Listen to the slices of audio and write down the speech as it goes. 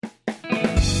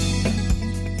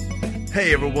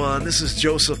Hey everyone, this is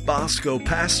Joseph Bosco,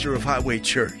 pastor of Highway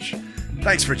Church.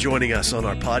 Thanks for joining us on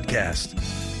our podcast.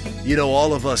 You know,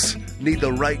 all of us need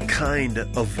the right kind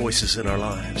of voices in our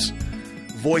lives.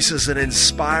 Voices that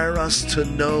inspire us to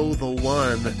know the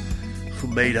one who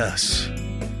made us.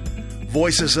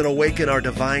 Voices that awaken our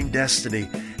divine destiny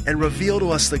and reveal to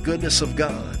us the goodness of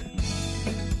God.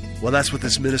 Well, that's what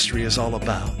this ministry is all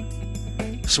about.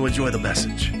 So enjoy the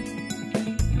message.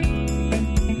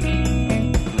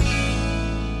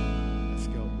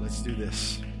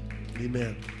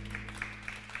 Amen.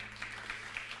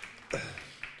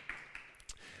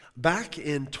 Back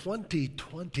in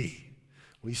 2020,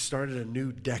 we started a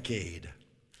new decade.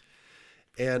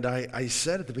 And I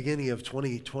said at the beginning of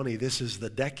 2020, this is the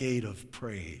decade of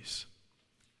praise.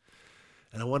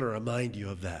 And I want to remind you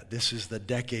of that. This is the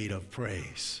decade of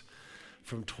praise.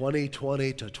 From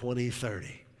 2020 to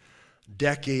 2030.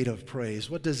 Decade of praise.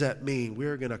 What does that mean?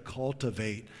 We're going to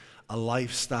cultivate a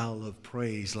lifestyle of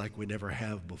praise like we never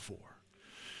have before.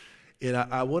 And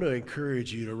I want to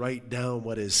encourage you to write down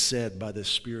what is said by the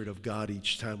Spirit of God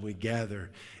each time we gather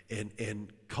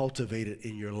and cultivate it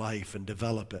in your life and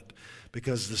develop it.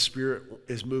 Because the Spirit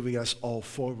is moving us all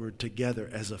forward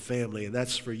together as a family. And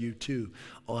that's for you too,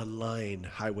 online,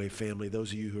 Highway family.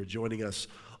 Those of you who are joining us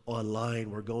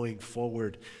online, we're going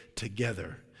forward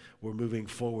together. We're moving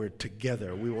forward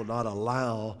together. We will not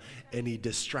allow any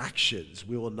distractions.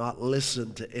 We will not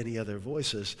listen to any other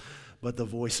voices but the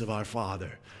voice of our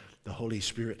Father, the Holy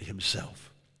Spirit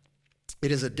himself.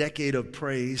 It is a decade of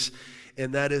praise,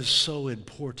 and that is so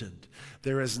important.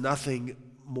 There is nothing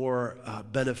more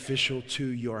beneficial to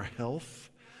your health,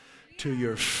 to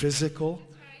your physical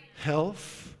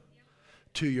health,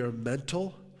 to your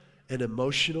mental and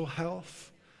emotional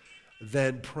health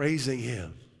than praising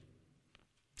him.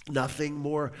 Nothing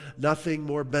more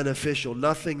beneficial,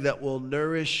 nothing that will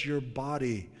nourish your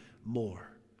body more.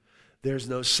 There's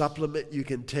no supplement you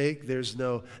can take. There's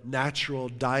no natural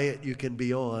diet you can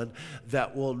be on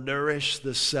that will nourish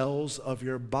the cells of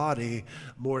your body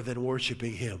more than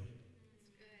worshiping him.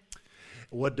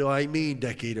 What do I mean,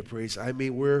 decade of praise? I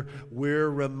mean, we're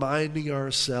reminding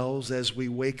ourselves as we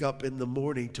wake up in the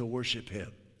morning to worship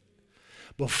him.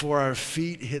 Before our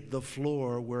feet hit the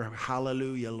floor, we're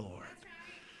hallelujah, Lord.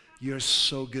 You're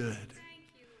so good.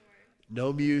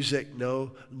 No music,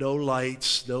 no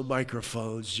lights, no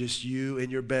microphones, just you in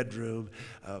your bedroom,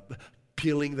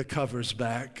 peeling the covers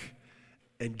back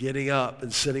and getting up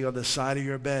and sitting on the side of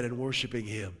your bed and worshiping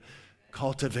him.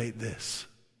 Cultivate this.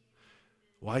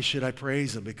 Why should I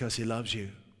praise him? Because he loves you.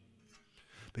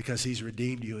 Because he's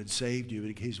redeemed you and saved you,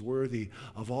 and he's worthy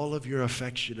of all of your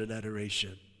affection and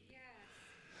adoration.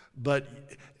 But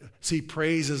see,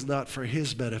 praise is not for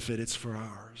his benefit, it's for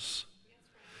ours.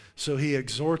 So he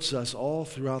exhorts us all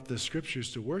throughout the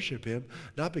scriptures to worship him,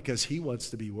 not because he wants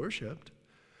to be worshiped,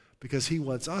 because he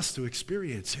wants us to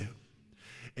experience him.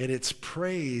 And it's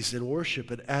praise and worship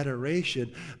and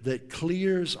adoration that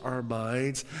clears our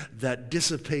minds, that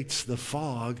dissipates the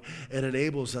fog, and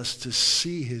enables us to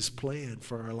see his plan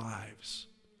for our lives.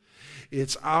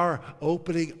 It's our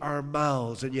opening our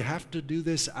mouths, and you have to do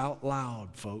this out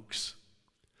loud, folks.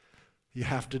 You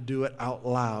have to do it out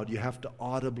loud. You have to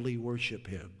audibly worship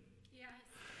him. Yes.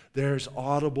 There's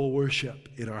audible worship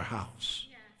in our house.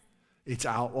 Yes. It's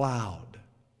out loud.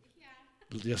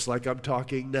 Yeah. Just like I'm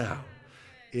talking now.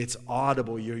 It's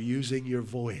audible. You're using your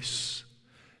voice.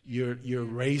 You're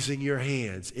raising your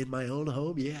hands. In my own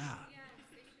home, yeah.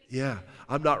 Yeah,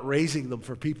 I'm not raising them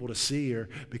for people to see or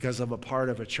because I'm a part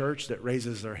of a church that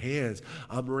raises their hands.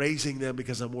 I'm raising them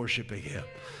because I'm worshiping him.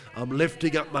 I'm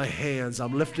lifting up my hands.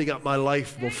 I'm lifting up my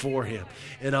life before him.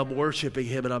 And I'm worshiping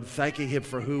him, and I'm thanking him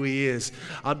for who he is.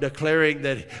 I'm declaring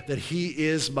that he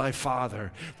is my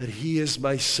Father, that he is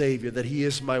my Savior, that he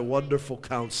is my wonderful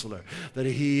counselor, that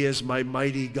he is my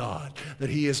mighty God, that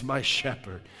he is my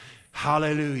shepherd.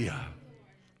 Hallelujah.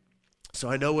 So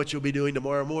I know what you'll be doing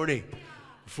tomorrow morning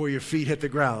before your feet hit the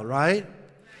ground, right?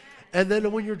 And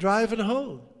then when you're driving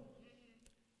home,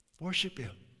 worship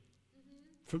him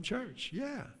from church.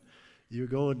 Yeah. You're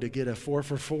going to get a 4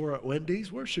 for $4 at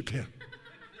Wendy's, worship him.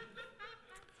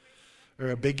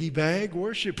 Or a biggie bag,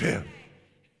 worship him.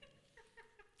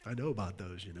 I know about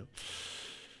those, you know.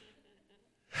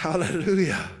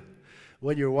 Hallelujah.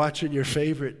 When you're watching your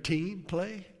favorite team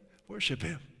play, worship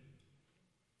him.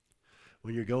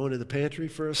 When you're going to the pantry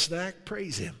for a snack,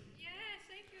 praise him.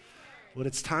 When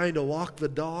it's time to walk the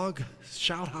dog,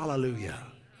 shout hallelujah.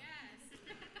 Yes.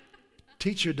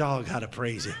 Teach your dog how to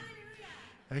praise him.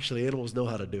 Actually, animals know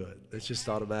how to do it. It's just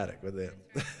automatic with them.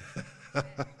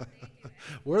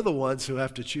 We're the ones who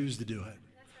have to choose to do it.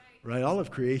 Right? All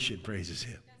of creation praises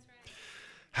him.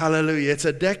 Hallelujah. It's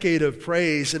a decade of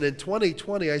praise. And in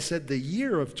 2020, I said the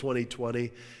year of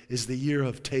 2020 is the year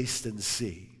of taste and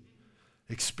see.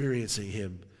 Experiencing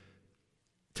Him,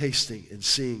 tasting and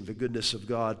seeing the goodness of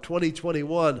God.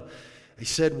 2021, I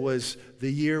said, was the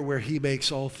year where He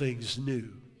makes all things new.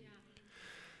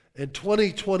 And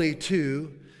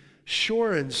 2022,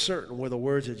 sure and certain were the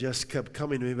words that just kept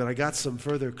coming to me, but I got some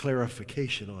further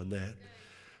clarification on that.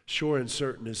 Sure and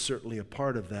certain is certainly a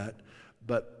part of that,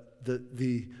 but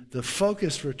the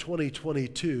focus for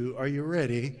 2022, are you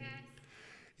ready,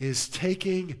 is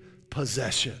taking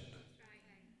possession.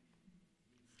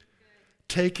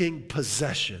 Taking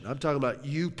possession. I'm talking about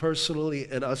you personally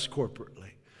and us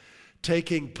corporately.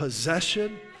 Taking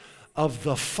possession of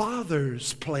the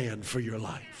Father's plan for your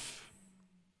life.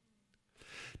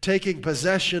 Taking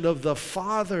possession of the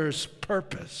Father's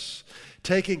purpose.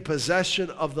 Taking possession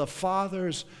of the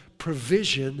Father's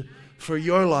provision for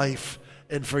your life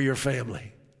and for your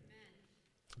family.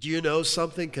 Do you know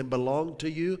something can belong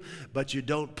to you, but you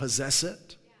don't possess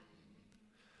it?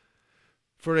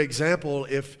 For example,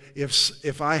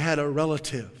 if I had a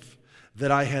relative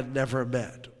that I had never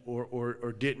met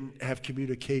or didn't have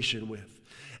communication with,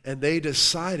 and they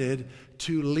decided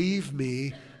to leave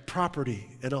me property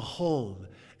and a home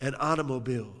and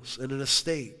automobiles and an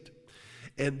estate,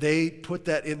 and they put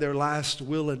that in their last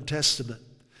will and testament,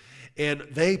 and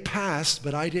they passed,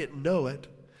 but I didn't know it.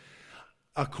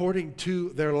 According to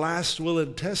their last will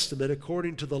and testament,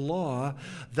 according to the law,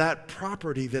 that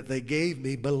property that they gave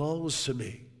me belongs to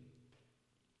me.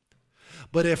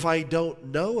 But if I don't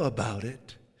know about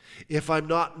it, if I'm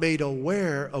not made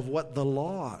aware of what the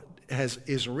law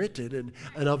is written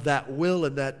and of that will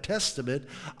and that testament,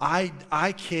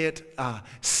 I can't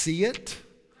see it.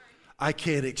 I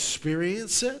can't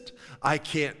experience it. I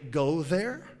can't go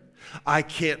there. I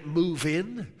can't move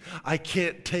in. I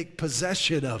can't take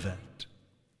possession of it.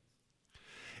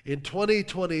 In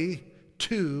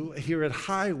 2022, here at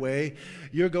Highway,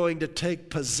 you're going to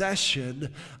take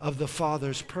possession of the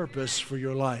Father's purpose for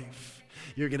your life.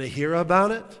 You're going to hear about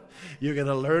it. You're going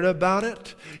to learn about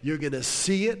it. You're going to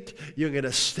see it. You're going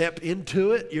to step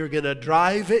into it. You're going to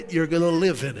drive it. You're going to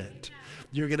live in it.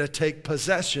 You're going to take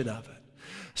possession of it.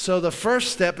 So the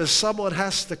first step is someone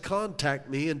has to contact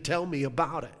me and tell me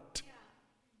about it.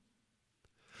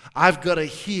 I've got to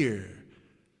hear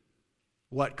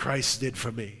what Christ did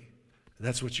for me. And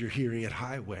that's what you're hearing at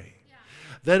Highway. Yeah.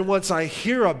 Then once I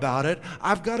hear about it,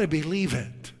 I've got to believe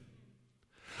it.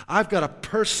 I've got to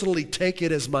personally take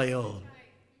it as my own.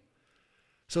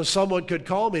 So someone could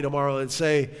call me tomorrow and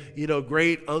say, you know,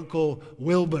 great Uncle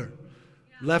Wilbur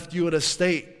left you an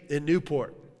estate in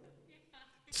Newport.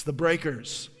 It's the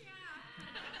Breakers.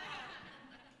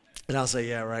 And I'll say,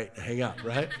 yeah, right, hang up,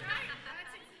 right?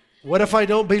 What if I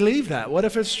don't believe that? What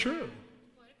if it's true?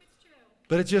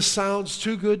 But it just sounds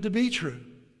too good to be true.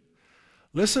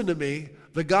 Listen to me.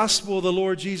 The gospel of the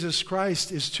Lord Jesus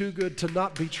Christ is too good to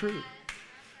not be true.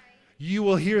 You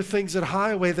will hear things at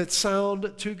Highway that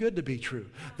sound too good to be true,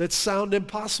 that sound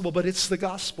impossible, but it's the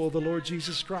gospel of the Lord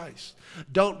Jesus Christ.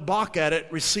 Don't balk at it,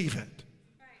 receive it.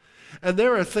 And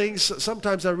there are things,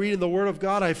 sometimes I read in the Word of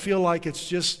God, I feel like it's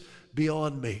just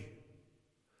beyond me.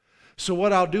 So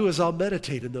what I'll do is I'll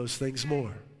meditate in those things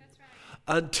more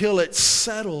until it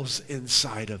settles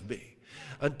inside of me,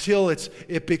 until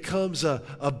it becomes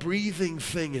a breathing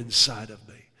thing inside of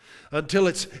me, until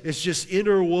it's just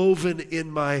interwoven in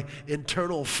my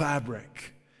internal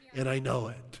fabric, and I know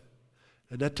it.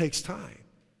 And that takes time.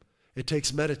 It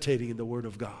takes meditating in the Word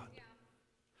of God.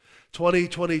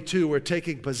 2022, we're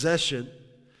taking possession.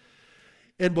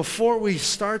 And before we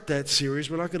start that series,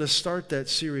 we're not going to start that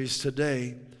series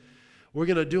today. We're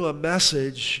going to do a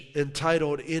message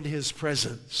entitled In His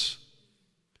Presence,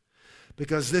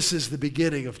 because this is the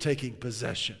beginning of taking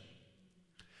possession,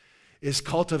 is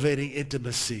cultivating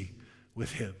intimacy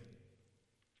with Him.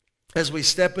 As we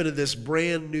step into this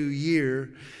brand new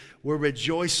year, we're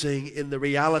rejoicing in the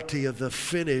reality of the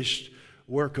finished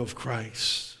work of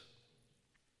Christ.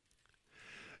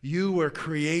 You were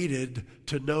created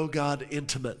to know God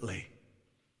intimately.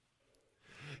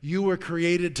 You were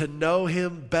created to know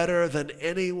Him better than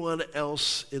anyone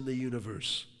else in the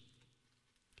universe.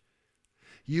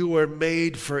 You were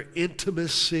made for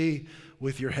intimacy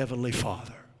with your Heavenly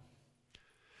Father.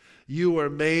 You were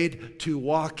made to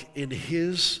walk in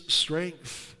His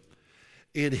strength,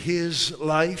 in His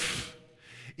life,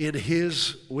 in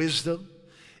His wisdom,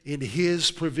 in His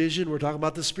provision. We're talking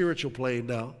about the spiritual plane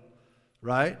now,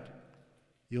 right?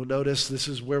 You'll notice this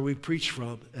is where we preach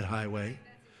from at Highway.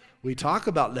 We talk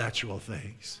about natural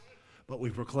things, but we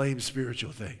proclaim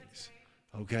spiritual things.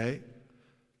 Okay?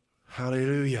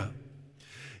 Hallelujah.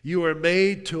 You are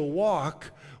made to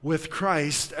walk with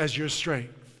Christ as your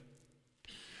strength.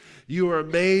 You are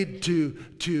made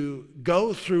to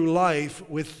go through life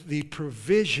with the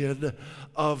provision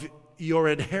of your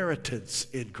inheritance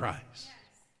in Christ.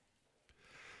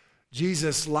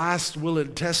 Jesus' last will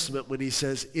and testament, when he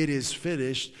says, "It is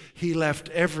finished," he left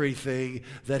everything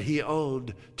that he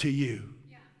owned to you.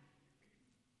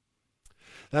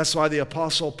 That's why the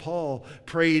Apostle Paul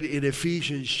prayed in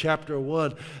Ephesians chapter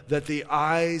 1 that the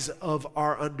eyes of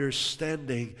our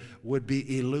understanding would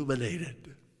be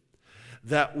illuminated,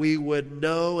 that we would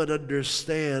know and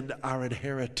understand our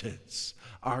inheritance,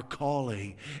 our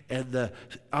calling, and the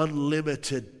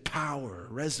unlimited power,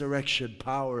 resurrection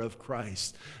power of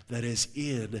Christ that is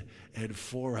in and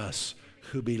for us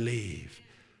who believe.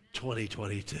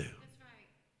 2022.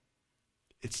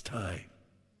 It's time.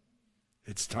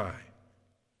 It's time.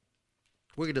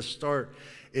 We're going to start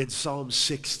in Psalm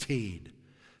 16.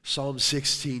 Psalm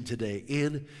 16 today,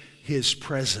 in his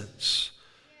presence.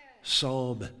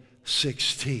 Psalm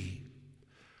 16.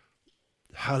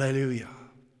 Hallelujah.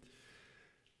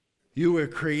 You were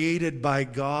created by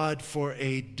God for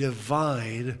a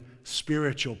divine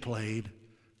spiritual plane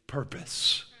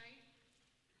purpose,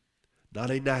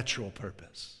 not a natural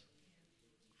purpose.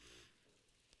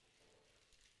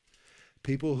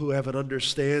 People who haven't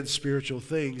understand spiritual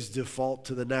things default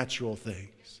to the natural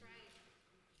things.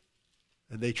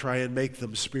 And they try and make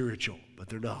them spiritual, but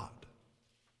they're not.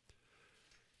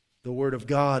 The Word of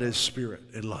God is spirit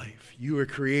and life. You were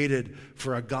created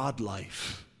for a God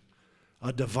life,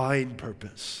 a divine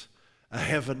purpose, a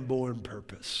heaven-born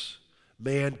purpose.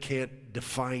 Man can't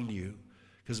define you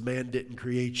because man didn't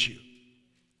create you.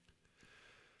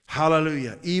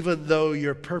 Hallelujah. Even though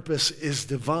your purpose is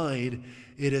divine,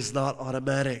 it is not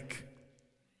automatic.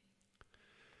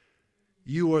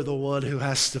 You are the one who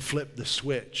has to flip the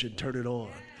switch and turn it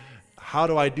on. How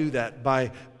do I do that?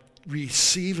 By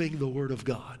receiving the Word of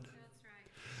God.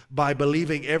 By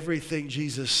believing everything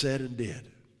Jesus said and did.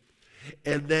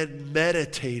 And then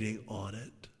meditating on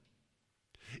it.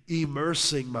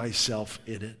 Immersing myself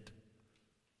in it.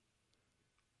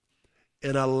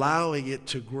 And allowing it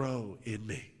to grow in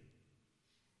me.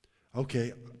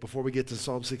 Okay, before we get to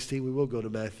Psalm 16, we will go to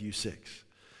Matthew 6.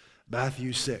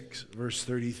 Matthew 6, verse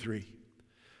 33.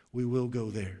 We will go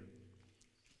there.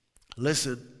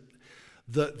 Listen,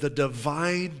 the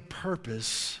divine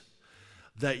purpose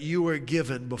that you were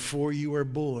given before you were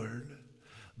born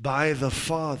by the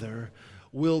Father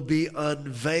will be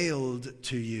unveiled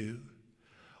to you,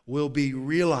 will be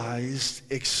realized,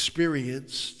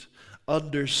 experienced,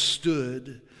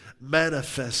 understood,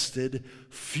 manifested,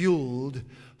 fueled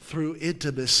through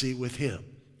intimacy with Him.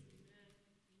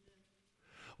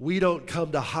 We don't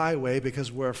come to Highway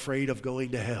because we're afraid of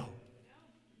going to hell.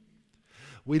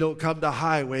 We don't come to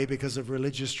Highway because of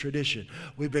religious tradition.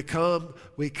 We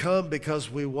come because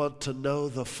we want to know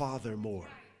the Father more.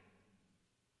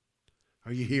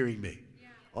 Are you hearing me?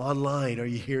 Online, are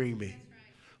you hearing me?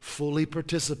 Fully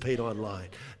participate online.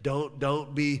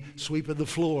 Don't be sweeping the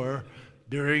floor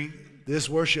during this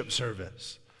worship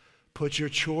service. Put your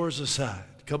chores aside.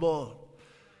 Come on.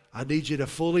 I need you to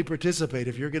fully participate.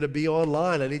 If you're going to be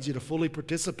online, I need you to fully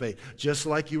participate, just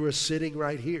like you were sitting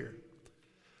right here.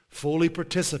 Fully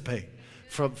participate.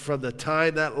 From the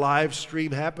time that live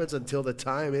stream happens until the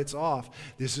time it's off,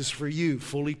 this is for you.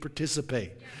 Fully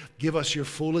participate. Give us your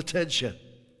full attention.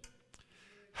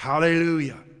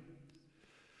 Hallelujah.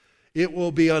 It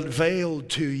will be unveiled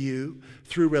to you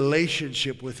through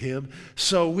relationship with Him.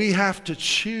 So we have to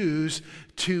choose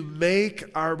to make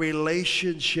our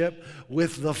relationship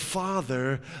with the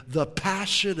Father the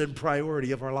passion and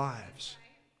priority of our lives.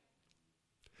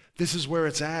 This is where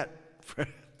it's at,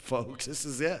 folks. This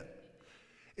is it.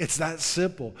 It's that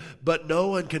simple. But no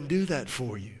one can do that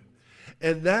for you.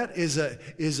 And that is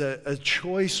a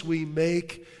choice we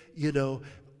make,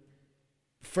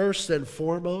 first and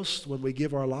foremost when we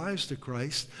give our lives to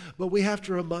Christ. But we have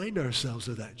to remind ourselves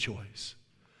of that choice.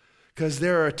 Because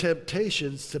there are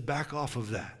temptations to back off of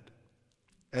that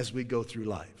as we go through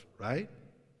life, right?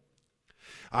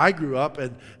 I grew up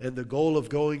and the goal of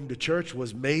going to church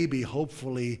was maybe,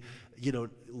 hopefully,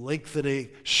 lengthening,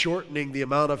 shortening the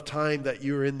amount of time that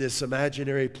you're in this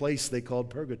imaginary place they called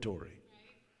purgatory.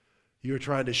 You were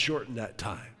trying to shorten that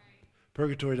time.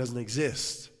 Purgatory doesn't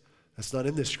exist. That's not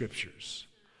in the scriptures.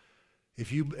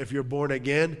 If you're born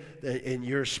again and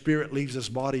your spirit leaves this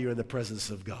body, you're in the presence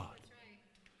of God.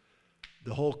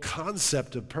 The whole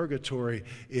concept of purgatory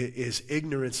is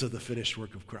ignorance of the finished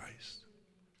work of Christ.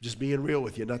 Just being real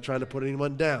with you, not trying to put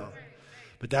anyone down.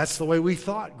 But that's the way we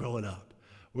thought growing up.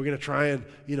 We're going to try and,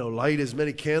 light as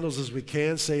many candles as we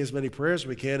can, say as many prayers as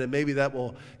we can, and maybe that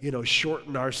will,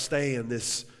 shorten our stay in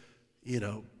this,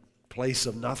 place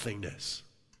of nothingness.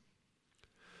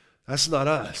 That's not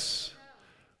us.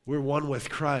 We're one with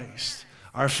Christ.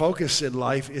 Our focus in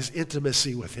life is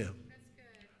intimacy with Him.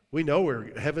 We know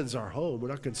heaven's our home. We're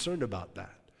not concerned about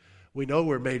that. We know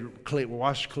we're made clean, we're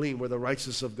washed clean. We're the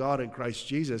righteousness of God in Christ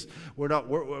Jesus.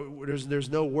 There's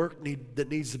no work that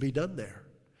needs to be done there.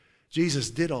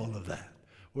 Jesus did all of that.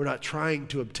 We're not trying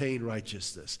to obtain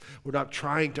righteousness. We're not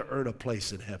trying to earn a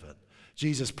place in heaven.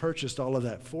 Jesus purchased all of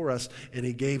that for us, and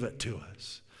He gave it to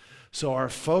us. So our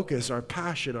focus, our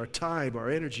passion, our time, our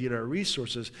energy, and our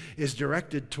resources is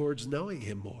directed towards knowing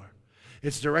Him more.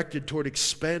 It's directed toward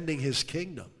expanding His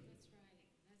kingdom.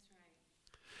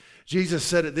 Jesus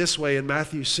said it this way in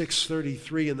Matthew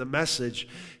 6:33 in the Message.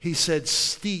 He said,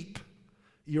 steep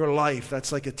your life.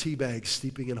 That's like a tea bag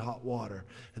steeping in hot water.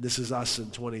 And this is us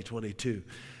in 2022.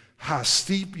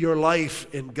 Steep your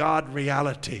life in God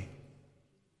reality,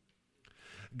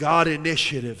 God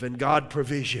initiative, and God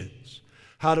provisions.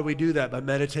 How do we do that? By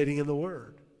meditating in the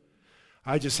Word.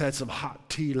 I just had some hot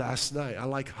tea last night. I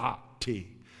like hot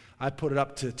tea. I put it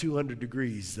up to 200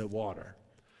 degrees, the water.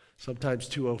 Sometimes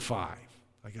 205.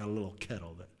 I got a little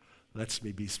kettle that lets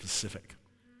me be specific.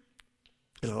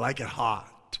 And I like it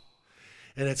hot.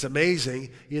 And it's amazing,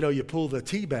 you pull the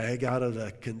tea bag out of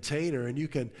the container and you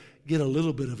can get a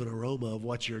little bit of an aroma of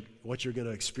what you're going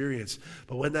to experience.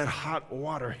 But when that hot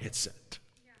water hits it,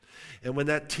 and when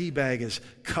that tea bag is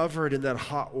covered in that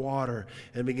hot water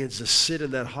and begins to sit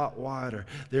in that hot water,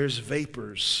 there's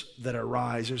vapors that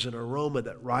arise. There's an aroma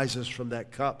that rises from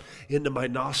that cup into my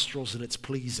nostrils, and it's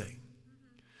pleasing.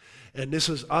 And this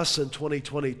is us in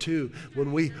 2022.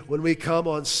 When we come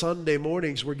on Sunday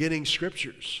mornings, we're getting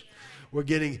scriptures. We're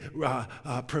getting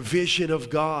provision of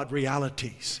God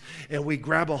realities. And we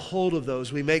grab a hold of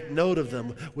those. We make note of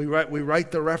them. We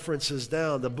write the references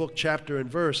down, the book, chapter, and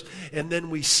verse. And then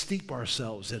we steep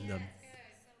ourselves in them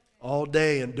all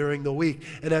day and during the week.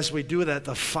 And as we do that,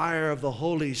 the fire of the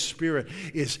Holy Spirit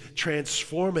is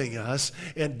transforming us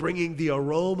and bringing the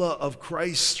aroma of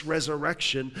Christ's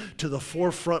resurrection to the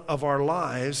forefront of our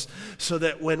lives, so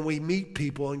that when we meet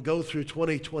people and go through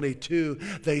 2022,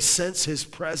 they sense His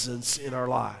presence in our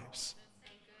lives.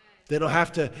 We don't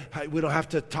have to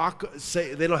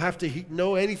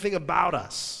know anything about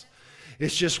us.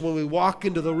 It's just when we walk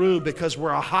into the room, because we're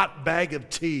a hot bag of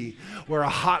tea, we're a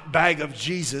hot bag of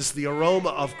Jesus, the aroma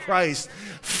of Christ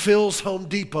fills Home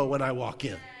Depot when I walk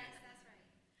in.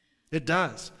 It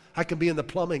does. I can be in the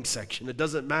plumbing section. It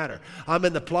doesn't matter. I'm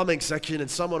in the plumbing section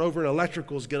and someone over in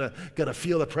electrical is gonna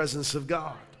feel the presence of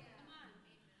God.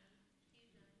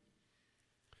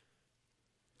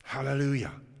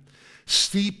 Hallelujah.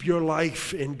 Steep your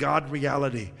life in God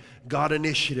reality, God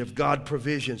initiative, God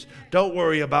provisions. Don't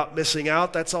worry about missing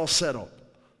out. That's all settled.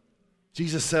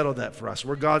 Jesus settled that for us.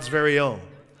 We're God's very own.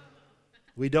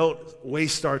 We don't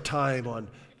waste our time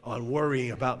on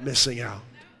worrying about missing out.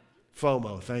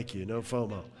 FOMO, thank you. No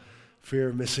FOMO. Fear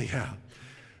of missing out.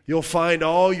 You'll find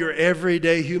all your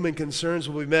everyday human concerns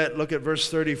will be met. Look at verse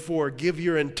 34. Give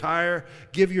your entire,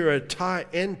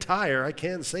 I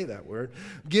can't say that word.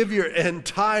 Give your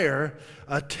entire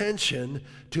attention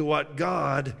to what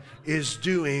God is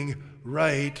doing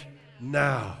right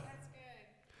now.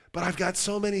 But I've got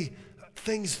so many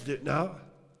things to do now.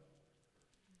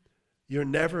 You're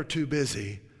never too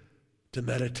busy to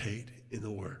meditate in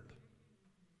the Word.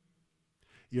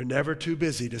 You're never too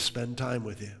busy to spend time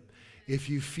with Him. If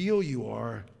you feel you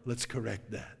are, let's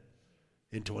correct that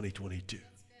in 2022.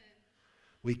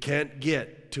 We can't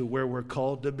get to where we're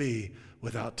called to be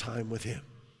without time with Him.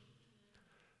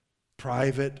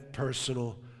 Private,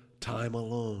 personal time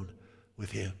alone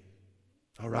with Him.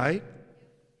 All right?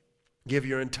 Give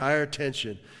your entire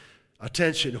attention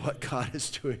to what God is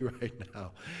doing right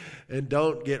now. And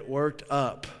don't get worked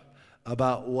up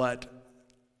about what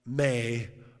may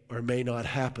or may not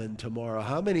happen tomorrow.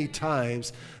 How many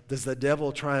times does the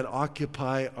devil try and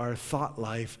occupy our thought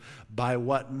life by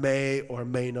what may or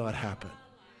may not happen?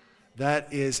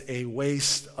 That is a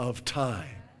waste of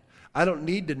time. I don't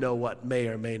need to know what may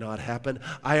or may not happen.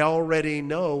 I already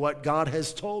know what God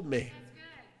has told me.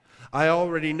 I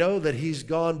already know that He's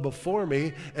gone before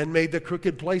me and made the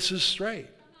crooked places straight.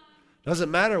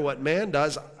 Doesn't matter what man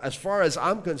does. As far as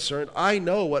I'm concerned, I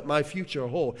know what my future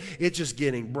holds. It's just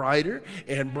getting brighter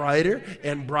and brighter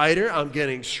and brighter. I'm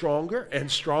getting stronger and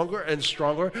stronger and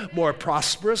stronger, more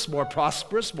prosperous, more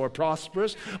prosperous, more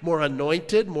prosperous, more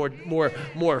anointed,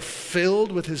 more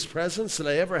filled with His presence than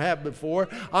I ever have before.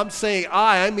 I'm saying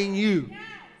I mean you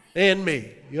and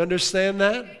me. You understand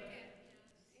that?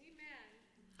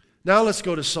 Now let's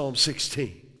go to Psalm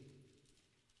 16.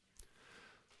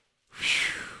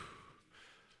 Whew.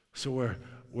 So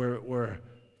we're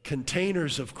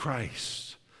containers of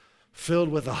Christ, filled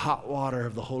with the hot water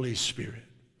of the Holy Spirit.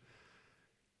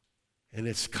 And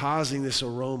it's causing this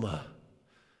aroma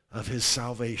of His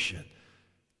salvation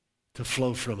to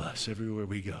flow from us everywhere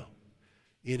we go,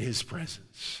 in His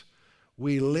presence.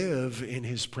 We live in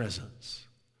His presence.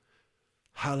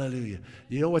 Hallelujah.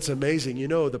 You know what's amazing? You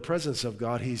know the presence of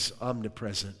God, He's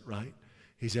omnipresent, right?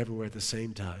 He's everywhere at the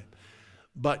same time.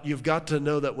 But you've got to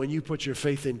know that when you put your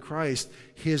faith in Christ,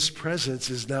 His presence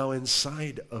is now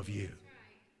inside of you.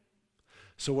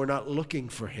 So we're not looking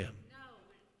for Him.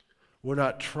 We're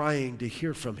not trying to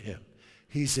hear from Him.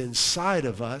 He's inside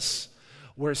of us.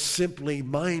 We're simply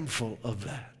mindful of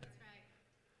that.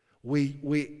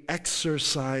 We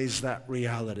exercise that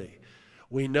reality.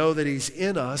 We know that He's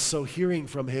in us, so hearing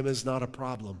from Him is not a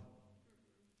problem.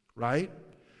 Right?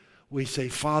 We say,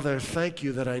 Father, thank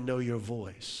you that I know your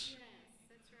voice.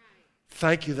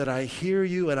 Thank you that I hear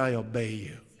you and I obey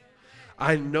you.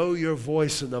 I know your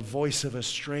voice and the voice of a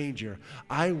stranger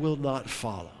I will not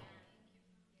follow.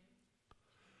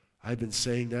 I've been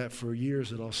saying that for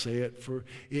years, and I'll say it for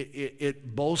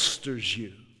it bolsters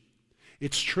you.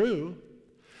 It's true,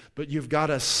 but you've got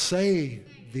to say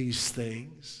these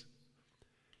things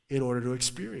in order to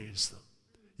experience them.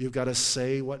 You've got to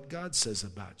say what God says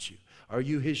about you. Are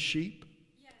you His sheep?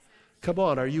 Come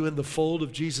on, are you in the fold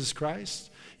of Jesus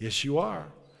Christ? Yes, you are.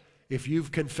 If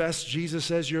you've confessed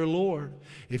Jesus as your Lord,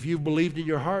 if you've believed in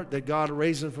your heart that God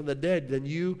raised Him from the dead, then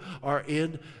you are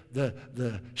in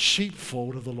the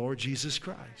sheepfold of the Lord Jesus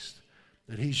Christ.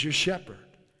 And He's your shepherd.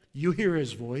 You hear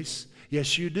His voice.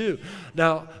 Yes, you do.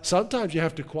 Now, sometimes you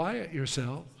have to quiet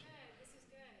yourself.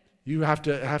 You have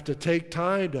to take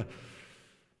time to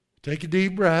take a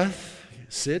deep breath,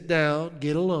 sit down,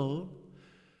 get alone.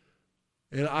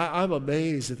 And I'm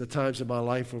amazed at the times in my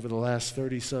life over the last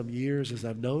 30-some years as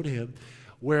I've known Him,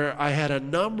 where I had a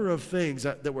number of things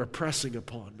that were pressing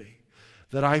upon me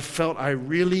that I felt I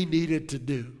really needed to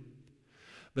do.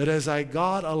 But as I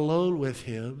got alone with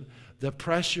Him, the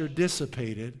pressure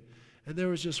dissipated, and there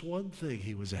was just one thing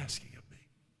He was asking of me.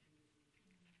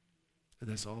 And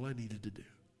that's all I needed to do.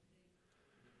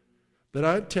 But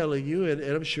I'm telling you, and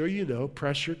I'm sure you know,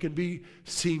 pressure can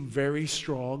seem very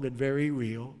strong and very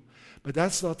real. But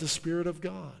that's not the Spirit of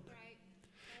God.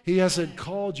 He hasn't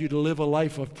called you to live a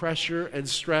life of pressure and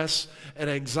stress and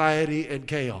anxiety and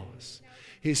chaos.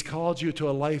 He's called you to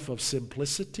a life of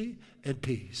simplicity and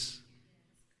peace.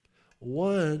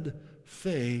 One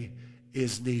thing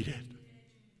is needed.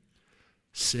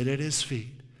 Sit at His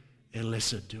feet and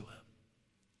listen to Him.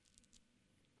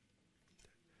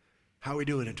 How are we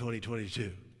doing in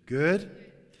 2022? Good?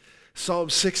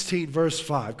 Psalm 16, verse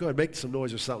 5. Go ahead, make some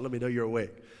noise or something. Let me know you're awake.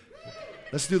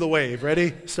 Let's do the wave.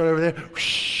 Ready? Start over there.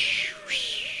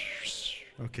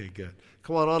 Okay, good.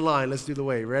 Come on, online. Let's do the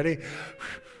wave. Ready?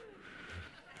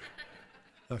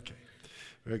 Okay,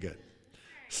 very good.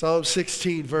 Psalm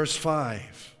 16, verse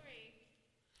 5.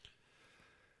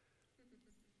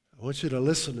 I want you to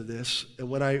listen to this. And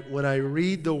when I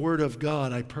read the Word of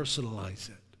God, I personalize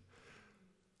it.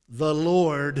 The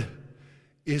Lord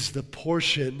is the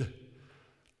portion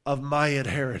of my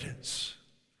inheritance.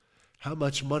 How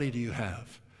much money do you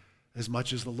have? As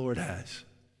much as the Lord has.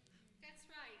 That's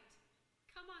right.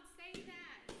 Come on, say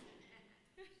that.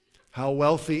 How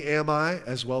wealthy am I?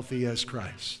 As wealthy as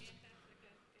Christ.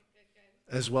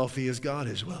 As wealthy as God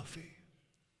is wealthy.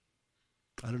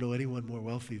 I don't know anyone more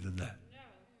wealthy than that.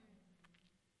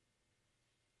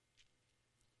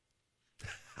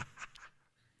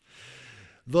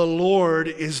 The Lord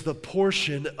is the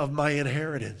portion of my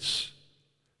inheritance.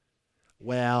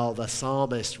 Well, the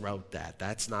psalmist wrote that.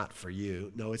 That's not for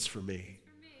you. No, it's for me.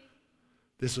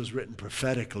 This was written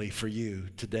prophetically for you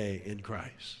today in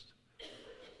Christ.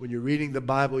 When you're reading the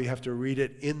Bible, you have to read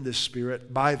it in the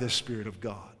Spirit, by the Spirit of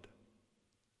God.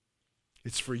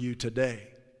 It's for you today.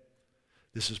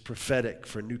 This is prophetic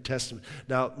for New Testament.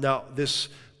 Now this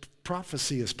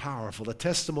prophecy is powerful. The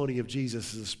testimony of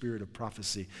Jesus is a spirit of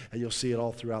prophecy, and you'll see it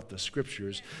all throughout the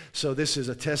Scriptures. So this is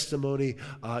a testimony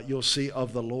you'll see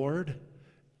of the Lord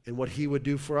and what He would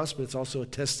do for us, but it's also a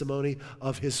testimony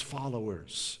of His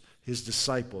followers, His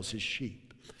disciples, His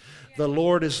sheep. The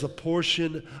Lord is the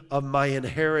portion of my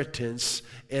inheritance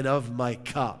and of my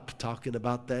cup. Talking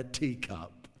about that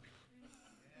teacup.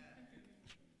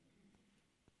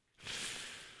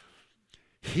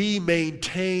 He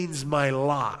maintains my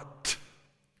lot.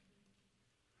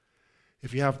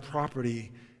 If you have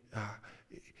property,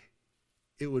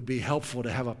 it would be helpful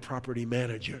to have a property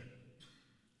manager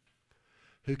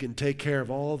who can take care of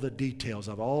all the details,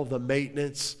 of all the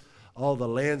maintenance, all the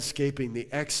landscaping, the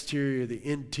exterior, the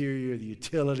interior, the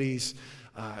utilities.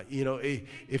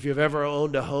 If you've ever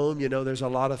owned a home, there's a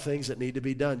lot of things that need to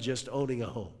be done just owning a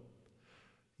home.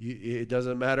 It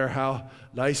doesn't matter how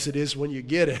nice it is when you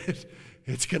get it,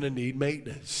 it's going to need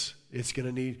maintenance. There's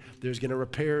going to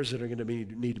repairs that are going to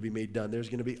need to be made done. There's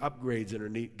going to be upgrades that are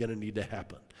going to need to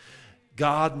happen.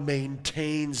 God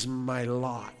maintains my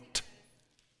lot.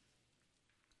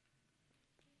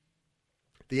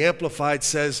 The Amplified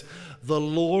says, the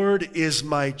Lord is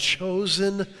my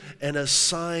chosen and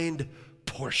assigned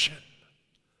portion.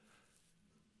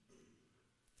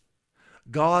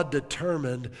 God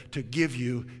determined to give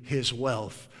you his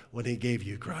wealth when he gave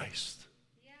you Christ.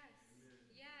 Yes.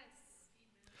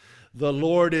 The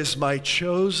Lord is my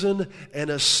chosen and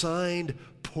assigned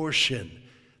portion.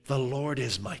 The Lord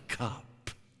is my cup.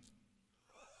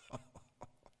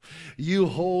 You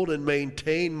hold and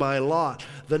maintain my lot.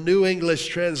 The New English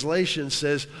Translation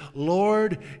says,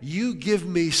 Lord, you give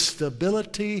me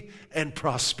stability and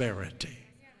prosperity.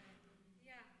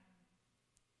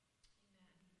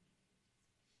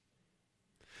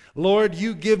 Lord,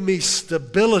 you give me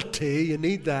stability. You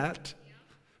need that,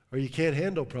 or you can't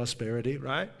handle prosperity,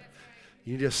 right?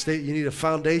 You need a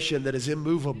foundation that is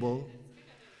immovable.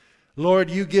 Lord,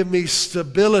 you give me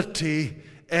stability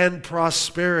and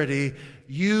prosperity.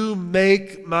 You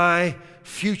make my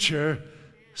future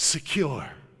secure.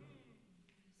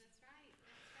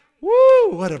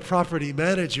 Woo, what a property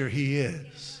manager he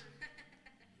is.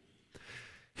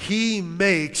 He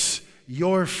makes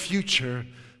your future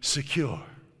secure.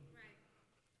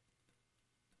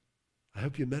 I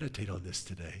hope you meditate on this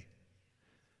today.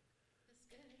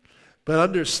 But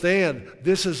understand,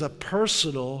 this is a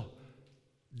personal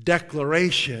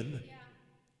declaration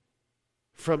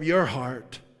from your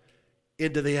heart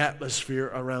into the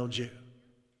atmosphere around you.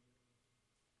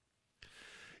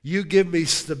 You give me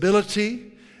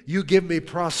stability. You give me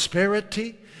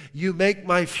prosperity. You make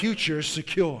my future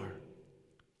secure.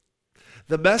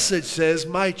 The Message says,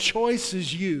 my choice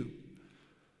is you.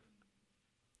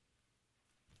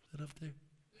 Is that up there?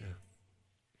 Yeah.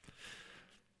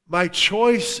 My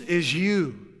choice is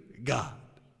you, God.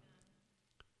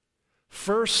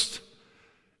 First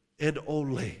and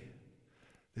only.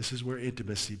 This is where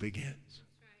intimacy begins.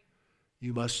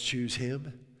 You must choose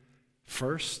him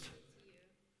first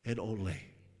and only.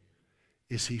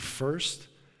 Is he first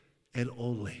and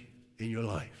only in your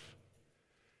life?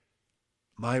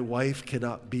 My wife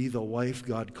cannot be the wife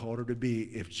God called her to be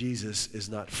if Jesus is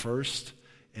not first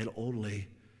and only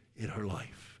in her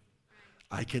life.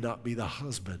 I cannot be the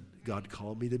husband God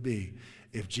called me to be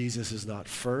if Jesus is not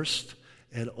first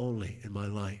and only in my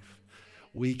life.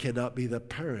 We cannot be the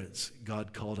parents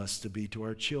God called us to be to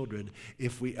our children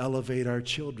if we elevate our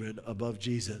children above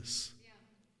Jesus.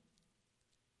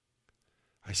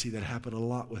 I see that happen a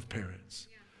lot with parents,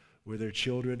 where their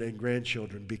children and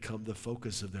grandchildren become the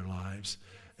focus of their lives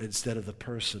instead of the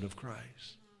person of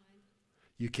Christ.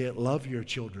 You can't love your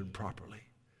children properly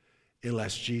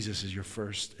unless Jesus is your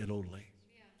first and only.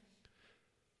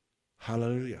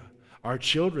 Hallelujah. Our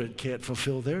children can't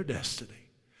fulfill their destiny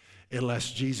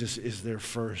unless Jesus is their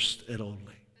first and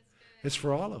only. It's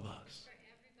for all of us.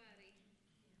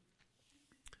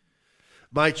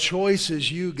 My choice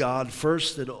is you, God,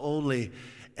 first and only.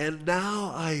 And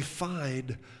now I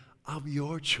find I'm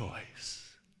your choice.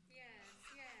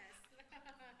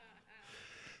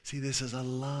 See, this is a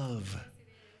love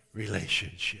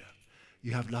relationship.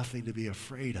 You have nothing to be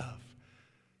afraid of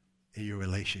in your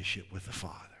relationship with the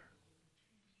Father.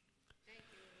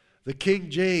 The King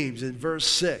James in verse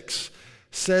 6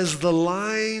 says, the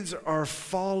lines are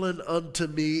fallen unto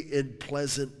me in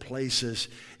pleasant places.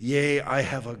 Yea, I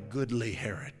have a goodly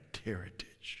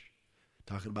heritage.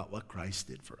 Talking about what Christ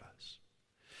did for us.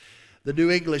 The New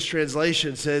English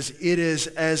Translation says, it is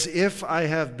as if I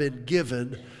have been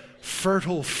given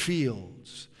fertile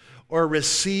fields or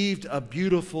received a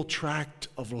beautiful tract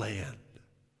of land.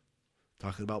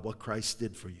 Talking about what Christ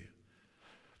did for you.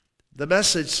 The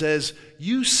Message says,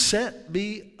 you set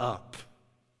me up.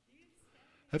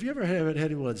 Have you ever had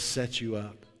anyone set you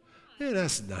up? Yeah,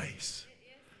 that's nice.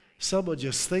 Someone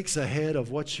just thinks ahead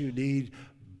of what you need,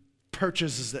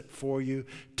 purchases it for you,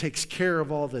 takes care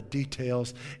of all the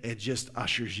details, and just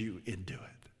ushers you into it.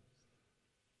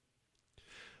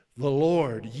 The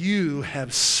Lord, you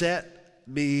have set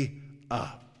me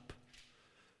up.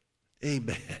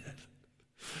 Amen.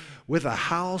 With a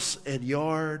house and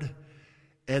yard,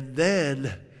 and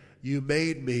then you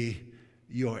made me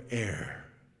your heir.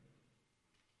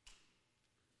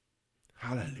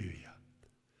 Hallelujah.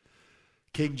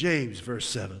 King James, verse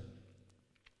 7.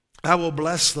 I will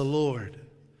bless the Lord.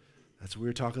 That's what we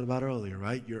were talking about earlier,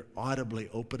 right? You're audibly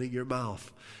opening your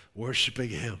mouth, worshiping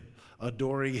Him,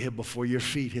 adoring Him before your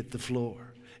feet hit the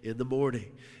floor, in the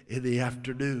morning, in the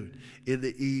afternoon, in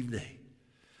the evening.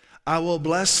 I will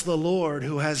bless the Lord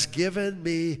who has given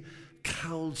me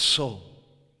counsel.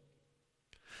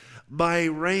 My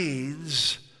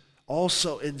reins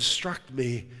also instruct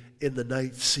me in the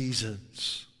night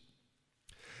seasons.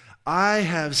 I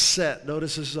have set,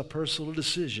 notice this is a personal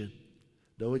decision.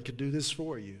 No one can do this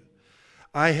for you.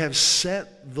 I have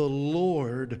set the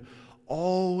Lord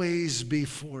always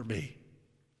before me.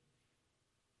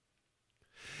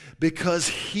 Because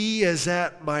He is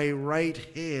at my right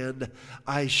hand,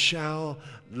 I shall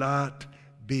not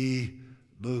be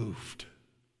moved.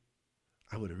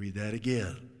 I want to read that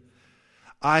again.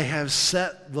 I have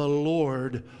set the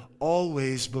Lord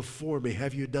always before me.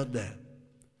 Have you done that?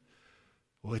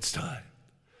 Well, it's time.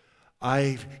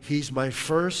 He's my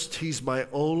first, He's my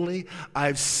only.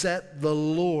 I've set the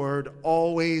Lord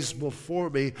always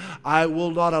before me. I will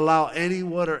not allow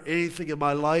anyone or anything in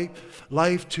my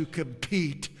life to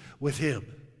compete with Him.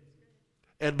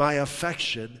 And my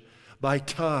affection, my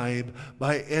time,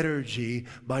 my energy,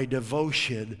 my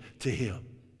devotion to Him.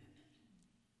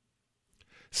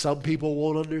 Some people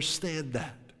won't understand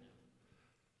that.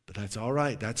 But that's all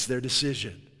right. That's their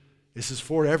decision. This is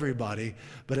for everybody,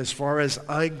 but as far as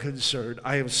I'm concerned,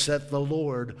 I have set the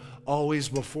Lord always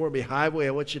before me. Highway,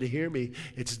 I want you to hear me.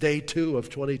 It's day 2 of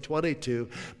 2022,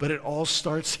 but it all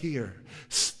starts here.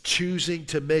 Choosing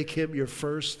to make Him your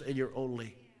first and your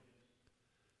only.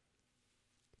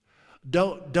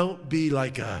 Don't be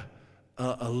like a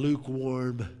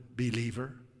lukewarm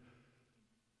believer.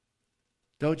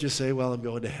 Don't just say, well, I'm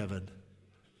going to heaven,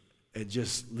 and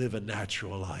just live a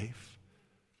natural life.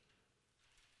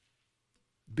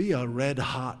 Be a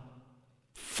red-hot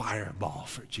fireball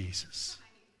for Jesus.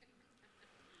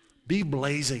 Be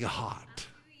blazing hot.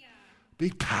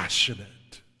 Be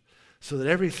passionate so that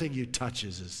everything you touch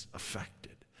is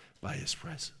affected by His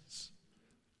presence.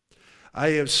 I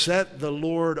have set the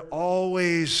Lord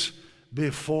always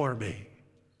before me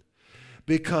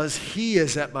because He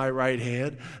is at my right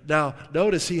hand. Now,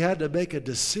 notice He had to make a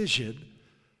decision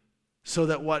so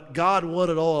that what God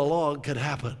wanted all along could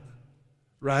happen,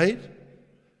 right?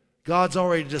 God's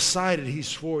already decided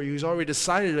He's for you. He's already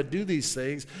decided to do these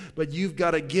things, but you've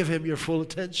got to give Him your full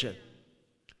attention.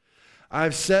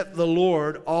 I've set the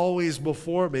Lord always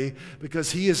before me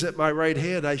because He is at my right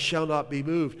hand. I shall not be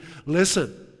moved.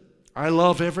 Listen, I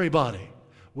love everybody.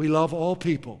 We love all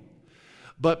people.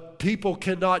 But people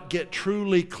cannot get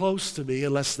truly close to me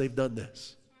unless they've done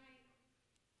this.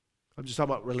 I'm just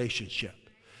talking about relationship.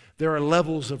 There are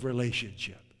levels of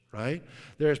relationship. Right?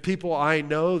 There's people I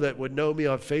know that would know me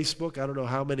on Facebook. I don't know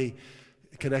how many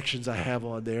connections I have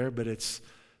on there, but it's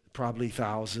probably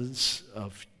thousands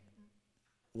of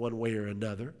one way or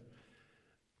another.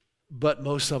 But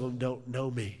most of them don't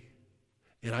know me,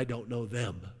 and I don't know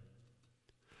them.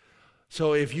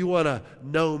 So if you want to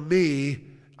know me,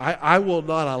 I will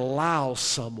not allow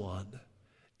someone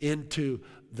into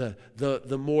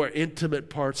the more intimate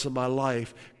parts of my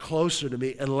life closer to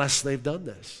me unless they've done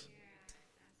this.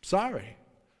 Sorry.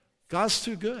 God's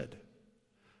too good.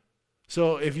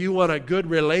 So if you want a good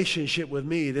relationship with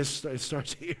me, it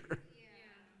starts here.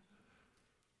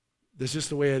 That's just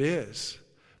the way it is.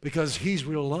 Because He's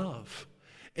real love.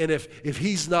 And if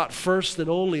He's not first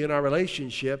and only in our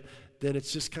relationship, then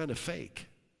it's just kind of fake.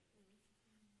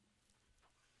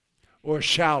 Or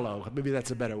shallow. Maybe that's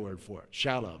a better word for it.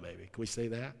 Shallow, maybe. Can we say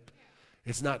that?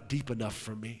 It's not deep enough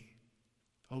for me.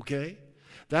 Okay?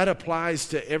 That applies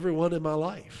to everyone in my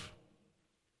life.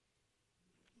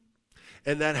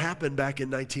 And that happened back in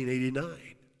 1989.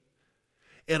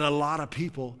 And a lot of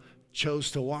people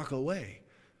chose to walk away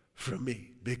from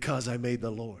me because I made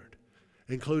the Lord,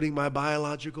 including my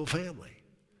biological family,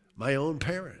 my own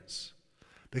parents,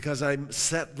 because I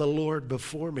set the Lord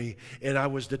before me and I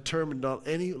was determined not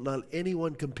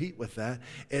anyone compete with that.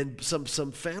 And some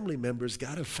family members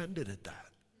got offended at that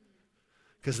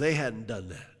because they hadn't done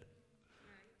that.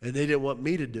 And they didn't want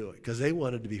me to do it because they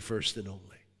wanted to be first and only.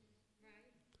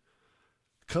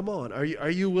 Come on, are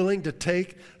you willing to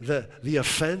take the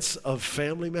offense of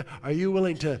family members? Are you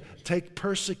willing to take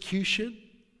persecution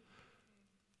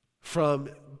from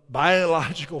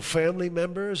biological family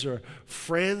members or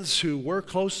friends who were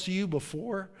close to you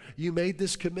before you made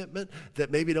this commitment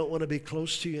that maybe don't want to be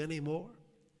close to you anymore?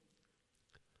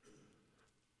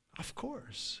 Of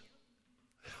course.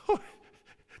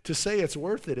 To say it's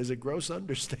worth it is a gross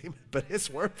understatement, but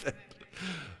it's worth it.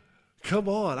 Come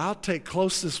on, I'll take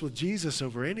closeness with Jesus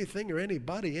over anything or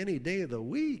anybody any day of the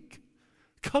week.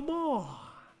 Come on.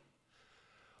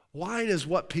 Why does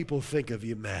what people think of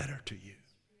you matter to you?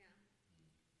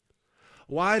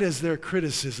 Why does their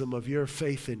criticism of your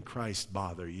faith in Christ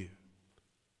bother you?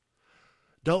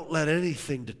 Don't let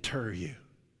anything deter you.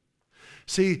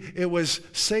 See, it was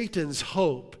Satan's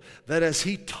hope that as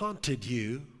he taunted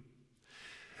you,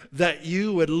 that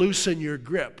you would loosen your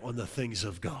grip on the things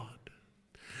of God.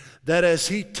 That as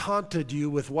he taunted you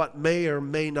with what may or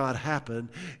may not happen,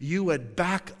 you would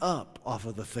back up off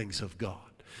of the things of God.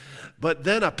 But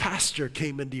then a pastor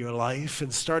came into your life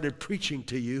and started preaching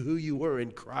to you who you were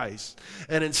in Christ.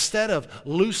 And instead of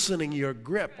loosening your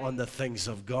grip on the things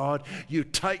of God, you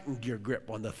tightened your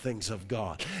grip on the things of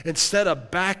God. Instead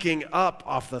of backing up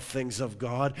off the things of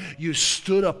God, you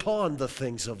stood upon the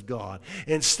things of God.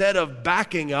 Instead of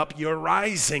backing up, you're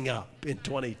rising up in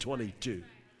 2022.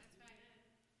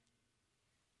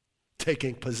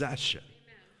 Taking possession.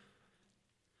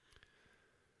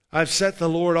 I've set the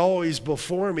Lord always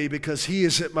before me, because he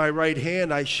is at my right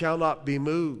hand, I shall not be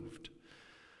moved.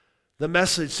 The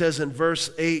Message says in verse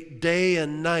 8, day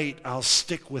and night I'll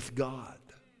stick with God.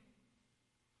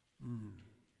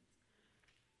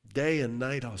 Day and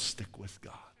night I'll stick with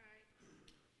God.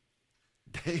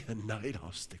 Day and night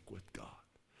I'll stick with God.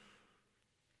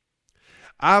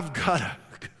 I've got a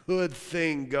good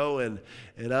thing going,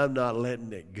 and I'm not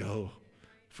letting it go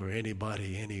for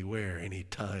anybody, anywhere,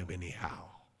 anytime, anyhow.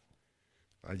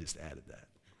 I just added that.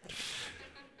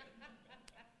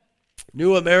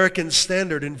 New American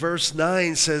Standard in verse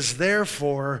 9 says,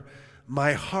 therefore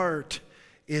my heart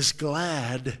is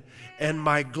glad and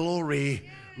my glory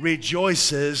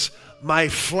rejoices. My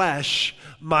flesh,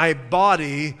 my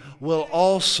body will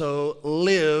also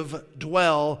live,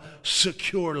 dwell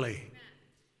securely.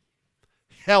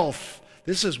 Health.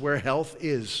 This is where health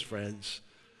is, friends.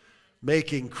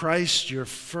 Making Christ your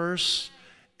first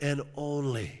and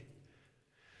only.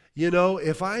 You know,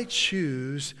 if I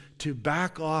choose to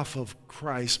back off of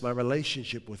Christ, my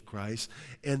relationship with Christ,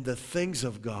 and the things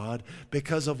of God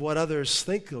because of what others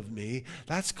think of me,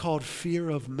 that's called fear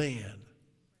of man.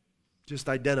 Just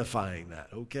identifying that,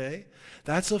 okay?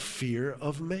 That's a fear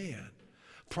of man.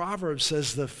 Proverbs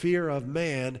says the fear of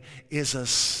man is a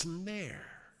snare.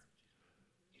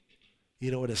 You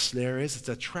know what a snare is? It's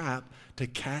a trap to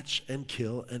catch and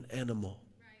kill an animal.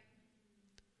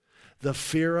 The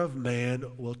fear of man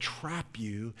will trap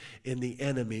you in the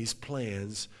enemy's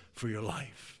plans for your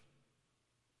life.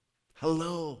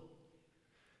 Hello.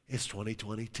 It's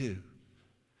 2022.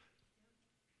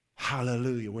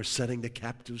 Hallelujah. We're setting the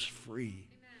captives free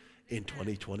in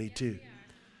 2022.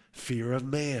 Fear of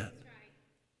man.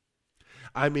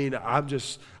 I mean, I'm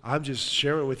just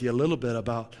sharing with you a little bit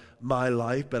about my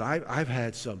life, but I've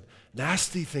had some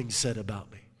nasty things said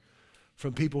about me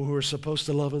from people who are supposed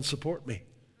to love and support me.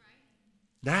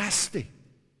 Nasty.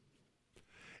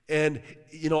 And,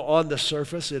 you know, on the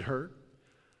surface it hurt,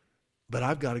 but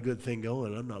I've got a good thing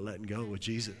going. I'm not letting go with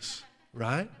Jesus,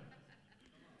 right?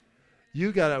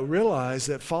 You got to realize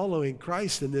that following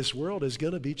Christ in this world is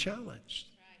going to be challenged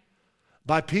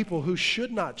by people who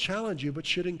should not challenge you but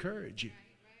should encourage you.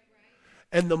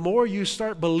 And the more you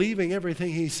start believing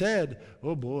everything he said,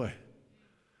 oh boy,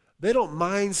 they don't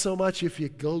mind so much if you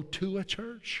go to a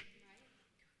church,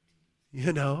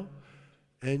 you know,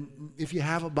 and if you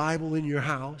have a Bible in your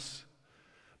house,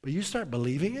 but you start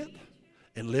believing it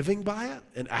and living by it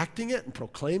and acting it and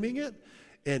proclaiming it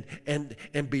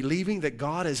and believing that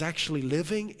God is actually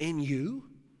living in you,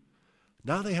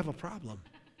 now they have a problem.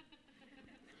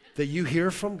 That you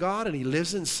hear from God and he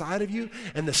lives inside of you,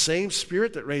 and the same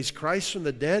Spirit that raised Christ from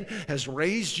the dead has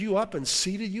raised you up and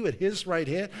seated you at his right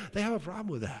hand. They have a problem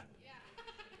with that.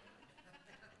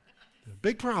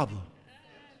 Big problem.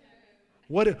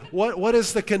 What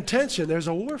is the contention? There's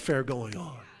a warfare going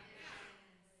on.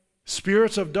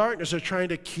 Spirits of darkness are trying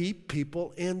to keep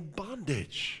people in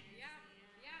bondage.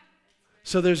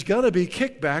 So there's going to be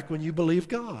kickback when you believe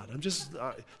God.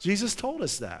 Jesus told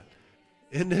us that.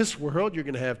 In this world, you're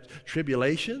going to have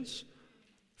tribulations,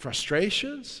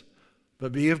 frustrations,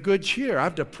 but be of good cheer.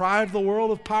 I've deprived the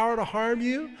world of power to harm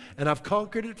you, and I've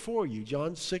conquered it for you.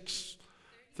 John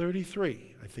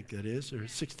 6:33, I think that is, or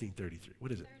 16:33.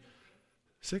 What is it?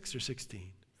 6 or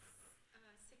 16?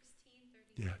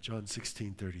 16:33. Yeah, John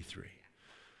 16:33.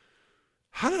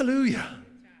 Hallelujah.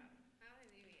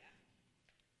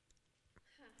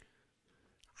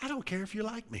 I don't care if you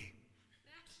like me.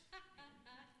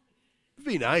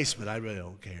 It'd be nice, but I really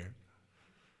don't care.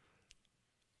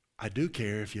 I do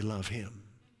care if you love him.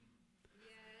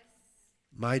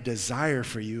 My desire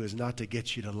for you is not to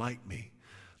get you to like me.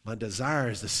 My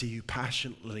desire is to see you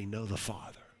passionately know the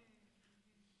Father.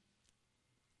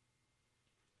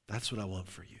 That's what I want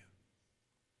for you.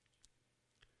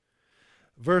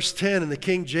 Verse 10 in the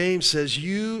King James says,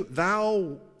 you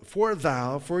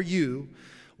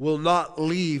will not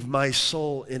leave my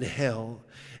soul in hell,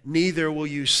 neither will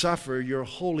you suffer your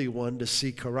Holy One to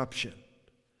see corruption.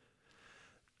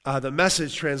 The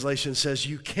Message translation says,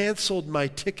 you canceled my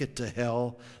ticket to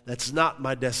hell. That's not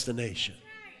my destination.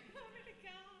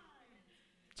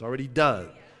 It's already done.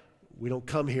 We don't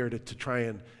come here to try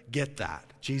and get that.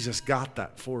 Jesus got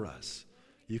that for us.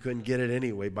 You couldn't get it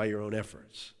anyway by your own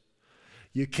efforts.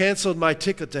 You canceled my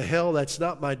ticket to hell. That's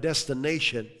not my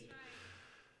destination.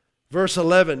 Verse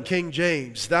 11, King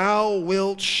James, thou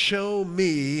wilt show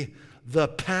me the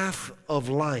path of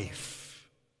life.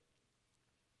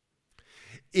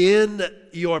 In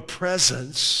your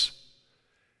presence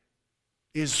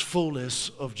is fullness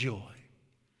of joy.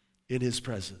 In his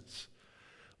presence.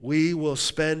 We will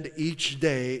spend each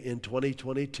day in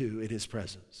 2022 in his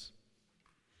presence.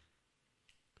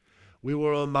 We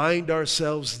will remind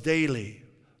ourselves daily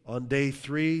on day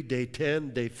 3, day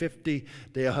 10, day 50,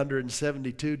 day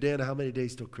 172. Dan, how many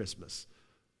days till Christmas?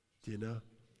 Do you know?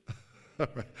 All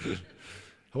right.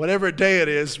 Whatever day it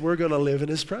is, we're going to live in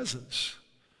his presence.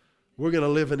 We're going to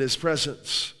live in his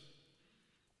presence.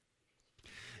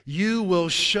 You will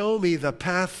show me the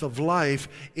path of life.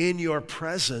 In your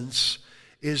presence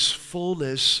is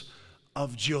fullness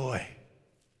of joy.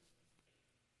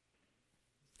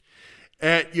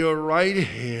 At your right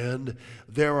hand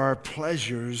there are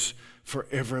pleasures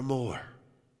forevermore.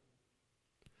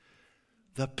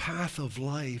 The path of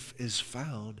life is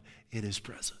found in his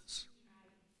presence.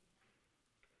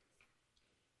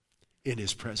 In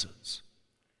his presence.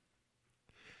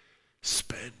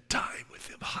 Spend time with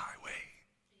him, highway.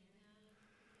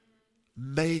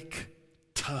 Make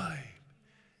time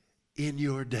in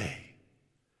your day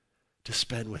to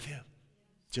spend with him.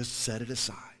 Just set it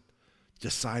aside.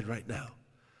 Decide right now,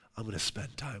 I'm going to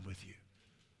spend time with you.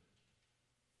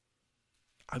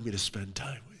 I'm going to spend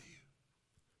time with you.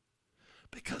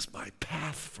 Because my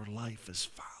path for life is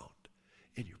found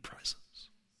in your presence.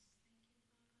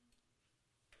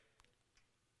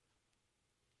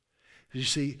 You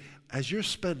see, as you're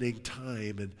spending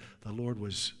time, and the Lord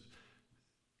was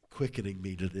quickening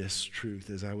me to this truth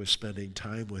as I was spending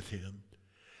time with him.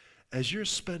 As you're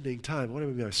spending time, what do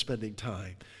I mean by spending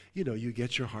time? You know, you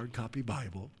get your hard copy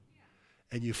Bible,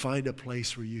 and you find a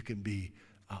place where you can be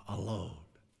alone.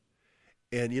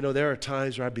 And, you know, there are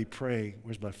times where I'd be praying.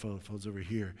 Where's my phone? Phone's over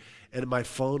here. And my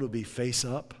phone would be face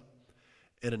up,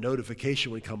 and a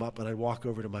notification would come up, and I'd walk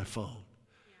over to my phone.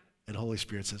 And Holy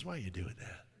Spirit says, why are you doing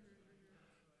that?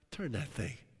 Turn that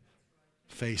thing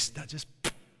face down. Just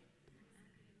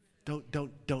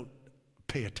don't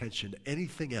pay attention to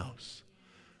anything else.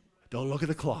 Don't look at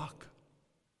the clock.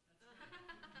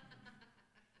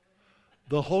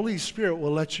 The Holy Spirit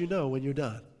will let you know when you're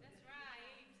done. That's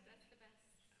right. That's the best.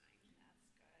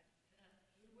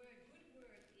 Good word.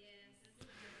 Yes.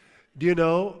 Do you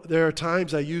know, there are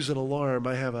times I use an alarm.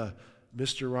 I have a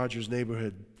Mr. Rogers'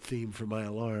 Neighborhood theme for my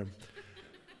alarm.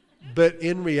 But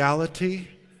in reality,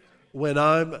 when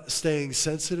I'm staying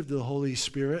sensitive to the Holy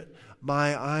Spirit,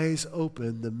 my eyes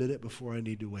open the minute before I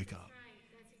need to wake up.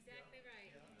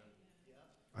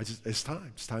 That's exactly right. It's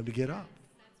time. It's time to get up.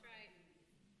 That's right.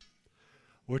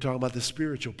 We're talking about the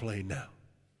spiritual plane now.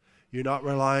 You're not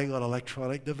relying on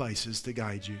electronic devices to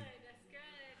guide you. That's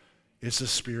good. It's the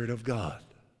Spirit of God.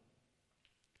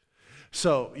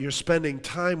 So you're spending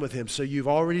time with him. So you've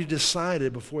already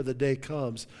decided before the day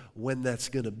comes when that's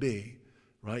going to be.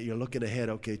 Right? You're looking ahead.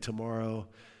 Okay, tomorrow,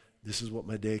 this is what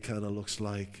my day kind of looks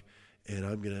like. And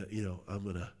I'm going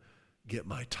to get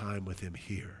my time with him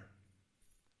here.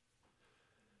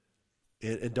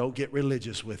 And don't get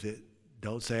religious with it.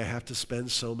 Don't say I have to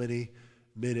spend so many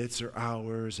minutes or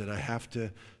hours and I have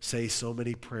to say so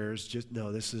many prayers. Just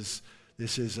no, this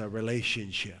is a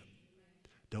relationship.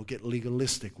 Don't get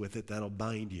legalistic with it. That'll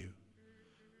bind you.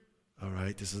 All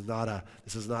right? This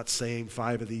is not saying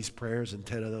 5 of these prayers and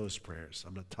 10 of those prayers.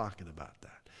 I'm not talking about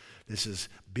that. This is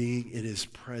being in his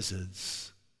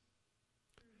presence,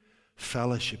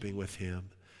 fellowshipping with him,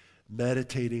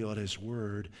 meditating on his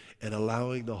word, and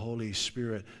allowing the Holy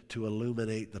Spirit to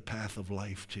illuminate the path of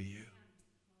life to you.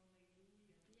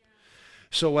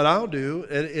 So what I'll do,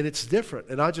 and it's different,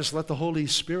 and I'll just let the Holy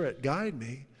Spirit guide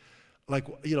me. Like,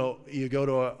 you know, you go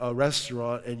to a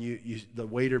restaurant and the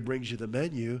waiter brings you the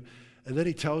menu, and then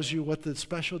he tells you what the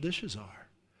special dishes are.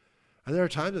 And there are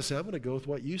times I say, I'm going to go with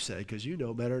what you say because you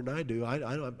know better than I do.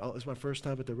 It's my first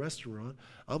time at the restaurant.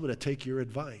 I'm going to take your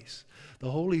advice. The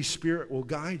Holy Spirit will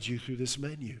guide you through this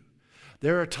menu.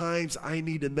 There are times I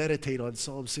need to meditate on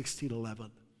Psalm 16:11.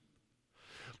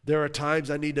 There are times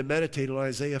I need to meditate on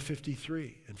Isaiah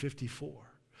 53 and 54.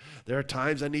 There are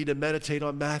times I need to meditate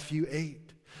on Matthew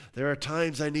 8. There are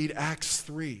times I need Acts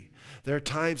 3. There are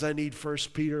times I need 1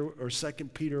 Peter or 2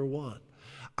 Peter 1.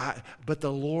 But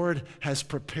the Lord has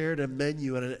prepared a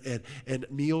menu and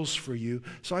meals for you.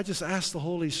 So I just ask the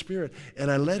Holy Spirit,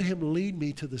 and I let him lead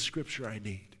me to the scripture I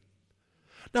need.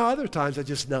 Now, other times I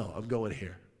just know I'm going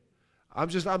here. I'm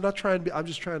just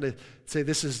trying to say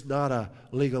this is not a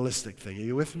legalistic thing. Are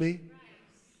you with me?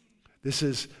 This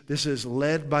is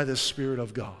led by the Spirit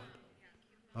of God.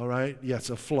 All right? Yeah,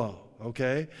 it's a flow.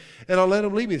 Okay? And I'll let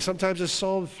him lead me. Sometimes it's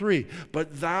Psalm 3.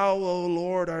 But thou, O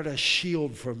Lord, art a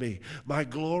shield for me, my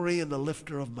glory and the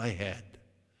lifter of my head.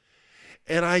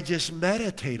 And I just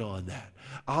meditate on that.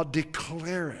 I'll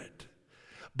declare it.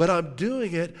 But I'm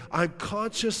doing it, I'm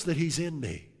conscious that he's in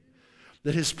me,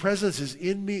 that his presence is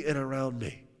in me and around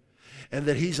me, and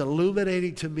that he's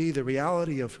illuminating to me the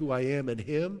reality of who I am in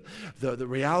him, the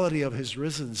reality of his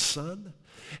risen Son.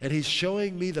 And he's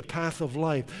showing me the path of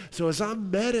life. So as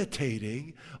I'm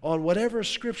meditating on whatever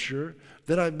scripture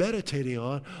that I'm meditating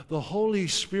on, the Holy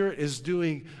Spirit is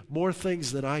doing more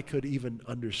things than I could even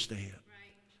understand.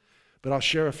 Right. But I'll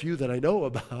share a few that I know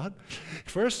about.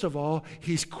 First of all,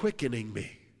 he's quickening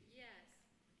me. Yes.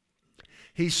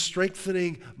 He's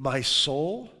strengthening my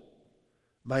soul,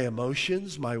 my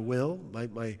emotions, my will,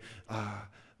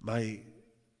 my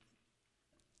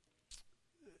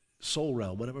soul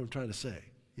realm, whatever I'm trying to say.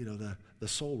 You know, the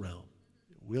soul realm,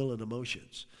 will and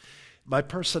emotions. My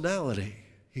personality,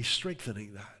 he's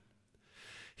strengthening that.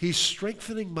 He's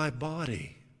strengthening my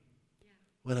body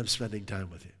when I'm spending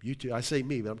time with him. You too. I say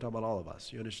me, but I'm talking about all of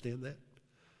us. You understand that?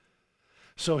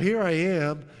 So here I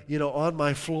am, on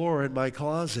my floor in my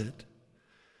closet.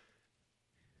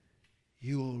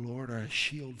 You, O Lord, are a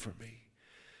shield for me.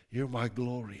 You're my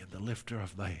glory and the lifter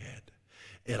of my head.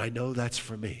 And I know that's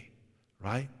for me,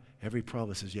 right? Every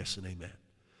promise is yes and amen.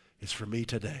 It's for me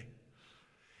today.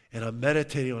 And I'm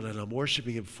meditating on it, and I'm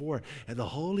worshiping him for it. And the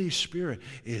Holy Spirit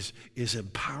is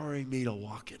empowering me to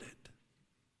walk in it.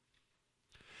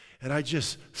 And I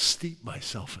just steep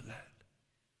myself in that.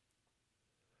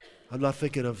 I'm not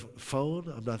thinking of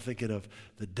phone. I'm not thinking of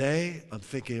the day. I'm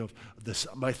thinking of this.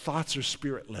 My thoughts are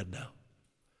Spirit-led now.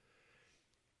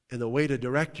 And the way to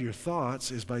direct your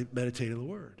thoughts is by meditating the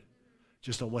Word,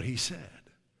 just on what he said.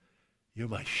 You're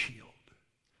my shield.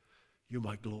 You're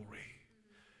my glory.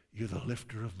 You're the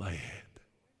lifter of my head.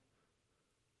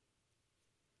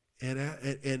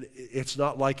 And it's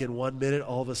not like in 1 minute,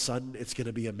 all of a sudden, it's going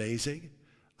to be amazing.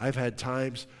 I've had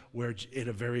times where in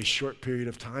a very short period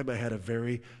of time, I had a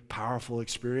very powerful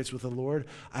experience with the Lord.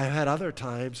 I've had other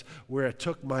times where it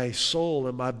took my soul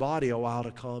and my body a while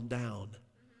to calm down.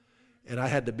 And I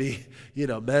had to be,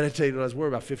 meditating on his word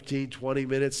about 15, 20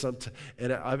 minutes. And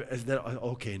then,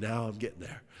 okay, now I'm getting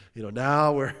there.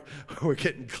 Now we're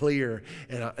getting clear.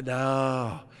 And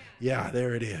now, yeah,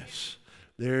 there it is.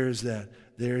 There's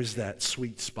that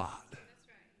sweet spot.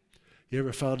 You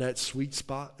ever found that sweet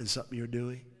spot in something you're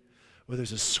doing? Well,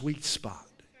 there's a sweet spot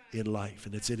in life,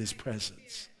 and it's in his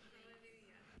presence.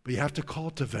 But you have to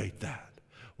cultivate that.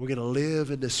 We're going to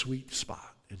live in the sweet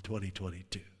spot in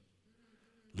 2022.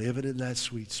 Living in that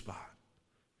sweet spot.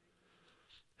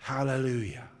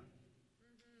 Hallelujah.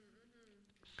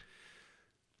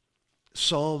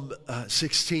 Psalm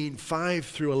 16, 5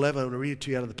 through 11. I'm going to read it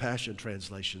to you out of the Passion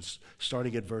Translations,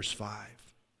 starting at verse 5.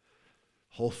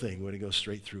 Whole thing, we're going to go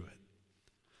straight through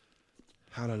it.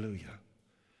 Hallelujah.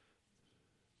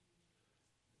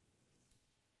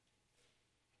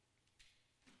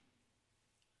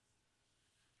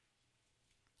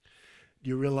 Do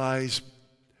you realize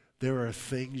there are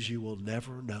things you will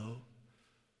never know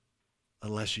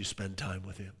unless you spend time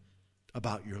with him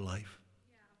about your life?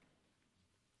 Yeah.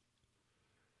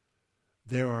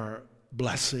 There are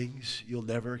blessings you'll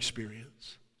never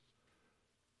experience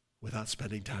without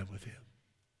spending time with him.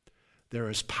 There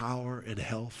is power and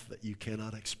health that you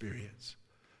cannot experience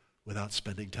without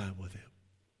spending time with him.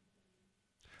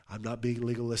 I'm not being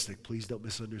legalistic. Please don't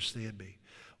misunderstand me.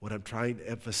 What I'm trying to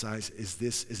emphasize is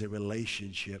this is a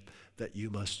relationship that you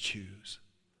must choose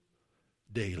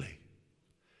daily.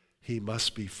 He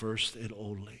must be first and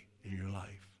only in your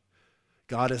life.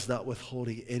 God is not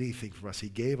withholding anything from us. He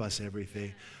gave us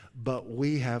everything, but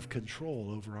we have control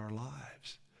over our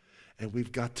lives. And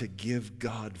we've got to give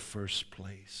God first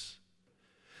place.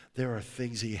 There are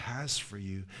things he has for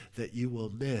you that you will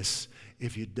miss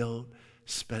if you don't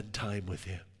spend time with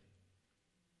him.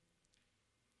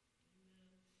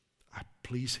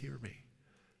 Please hear me.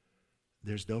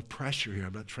 There's no pressure here.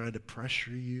 I'm not trying to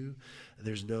pressure you.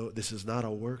 This is not a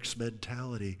works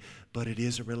mentality, but it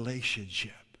is a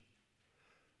relationship.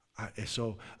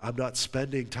 So I'm not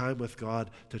spending time with God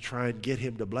to try and get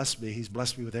him to bless me. He's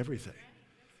blessed me with everything.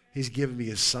 He's given me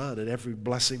his son and every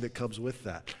blessing that comes with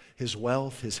that. His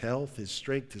wealth, his health, his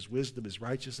strength, his wisdom, his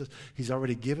righteousness. He's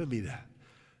already given me that.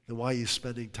 Then why are you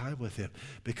spending time with him?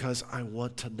 Because I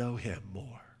want to know him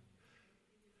more.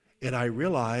 And I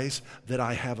realize that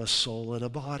I have a soul and a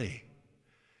body.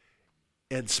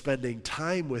 And spending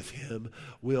time with him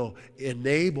will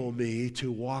enable me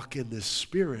to walk in the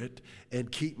Spirit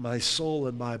and keep my soul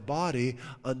and my body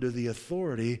under the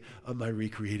authority of my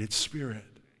recreated spirit.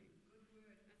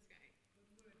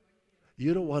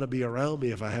 You don't want to be around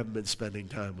me if I haven't been spending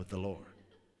time with the Lord.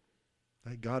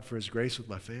 Thank God for his grace with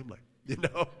my family. You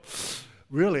know,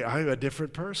 really, I'm a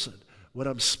different person. When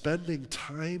I'm spending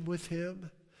time with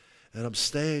him and I'm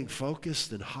staying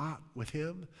focused and hot with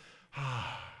him,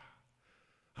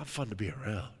 I'm fun to be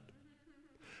around.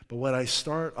 But when I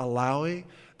start allowing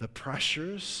the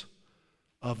pressures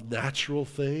of natural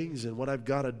things and what I've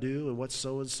got to do and what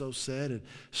so-and-so said and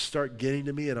start getting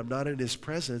to me and I'm not in his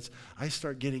presence, I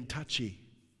start getting touchy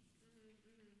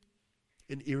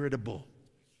and irritable.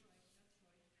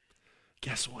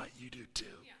 Guess what? You do too.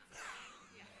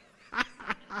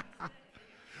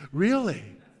 Really?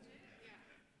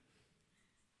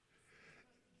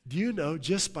 Do you know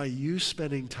just by you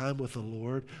spending time with the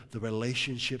Lord, the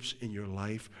relationships in your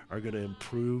life are going to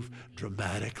improve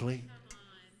dramatically?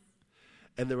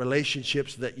 And the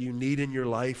relationships that you need in your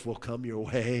life will come your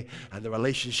way, and the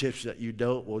relationships that you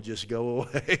don't will just go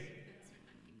away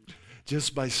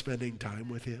just by spending time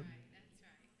with him.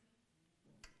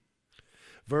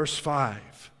 Verse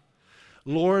 5,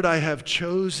 Lord, I have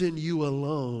chosen you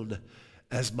alone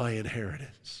as my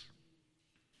inheritance.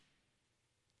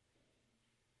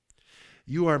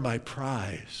 You are my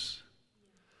prize,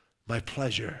 my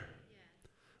pleasure,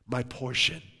 my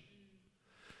portion.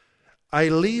 I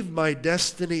leave my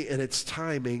destiny and its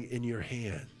timing in your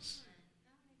hands.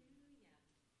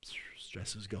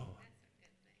 Stress is gone.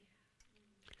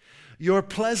 Your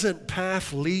pleasant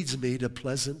path leads me to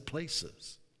pleasant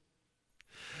places.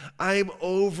 I'm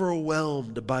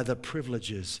overwhelmed by the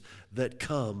privileges that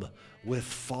come with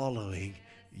following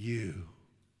you.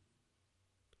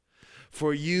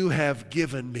 For you have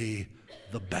given me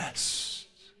the best.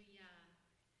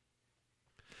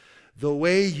 The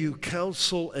way you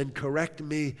counsel and correct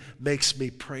me makes me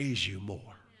praise you more.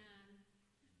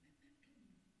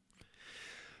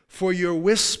 For your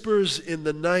whispers in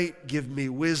the night give me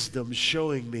wisdom,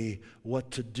 showing me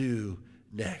what to do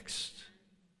next.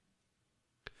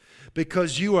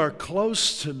 Because you are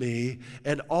close to me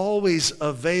and always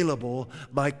available,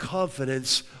 my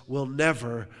confidence will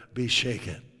never be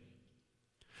shaken.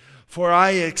 For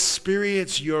I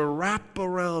experience your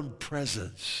wraparound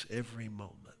presence every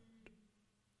moment.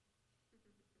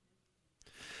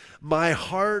 My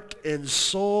heart and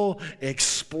soul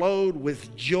explode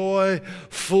with joy,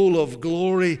 full of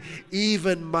glory.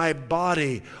 Even my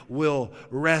body will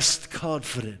rest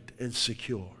confident and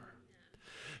secure.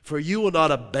 For you will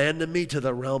not abandon me to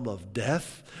the realm of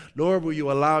death, nor will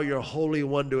you allow your Holy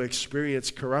One to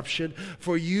experience corruption.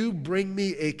 For you bring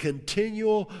me a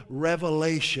continual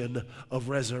revelation of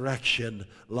resurrection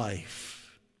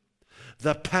life,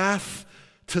 the path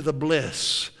to the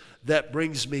bliss that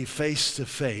brings me face to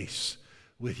face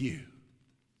with you.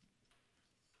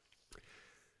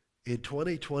 In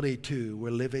 2022,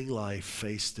 we're living life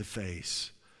face to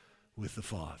face with the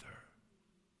Father.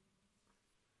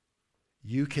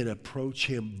 You can approach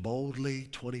him boldly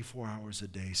 24 hours a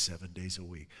day, 7 days a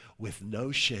week, with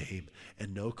no shame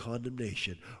and no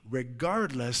condemnation,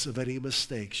 regardless of any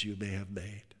mistakes you may have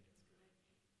made.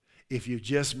 If you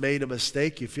just made a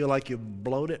mistake, you feel like you've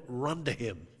blown it, run to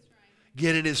him.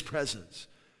 Get in his presence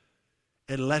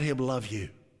and let him love you.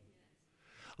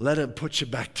 Let him put you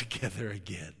back together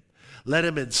again. Let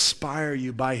him inspire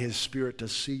you by his Spirit to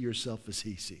see yourself as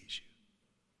he sees you.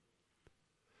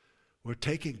 We're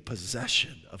taking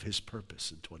possession of his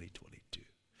purpose in 2022.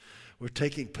 We're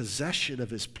taking possession of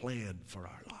his plan for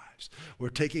our lives. We're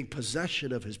taking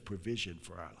possession of his provision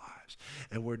for our lives.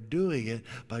 And we're doing it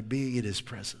by being in his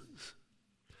presence.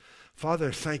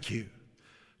 Father, thank you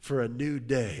for a new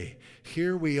day.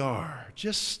 Here we are,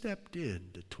 just stepped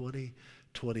into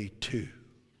 2022.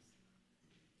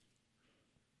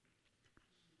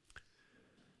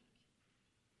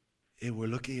 And we're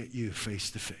looking at you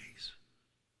face to face.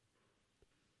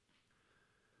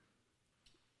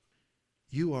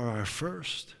 You are our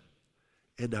first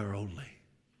and our only.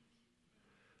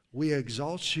 We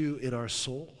exalt you in our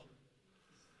soul.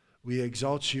 We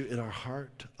exalt you in our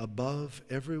heart above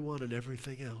everyone and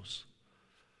everything else.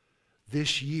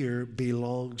 This year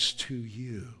belongs to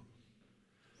you.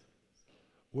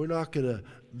 We're not going to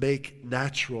make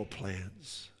natural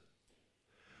plans.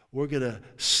 We're going to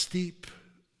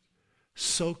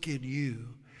soak in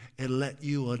you, and let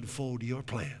you unfold your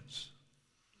plans.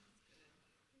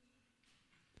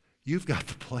 You've got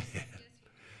the plan.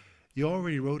 You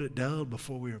already wrote it down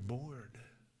before we were born.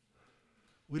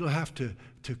 We don't have to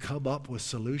come up with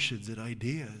solutions and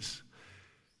ideas.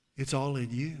 It's all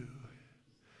in you.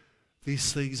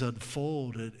 These things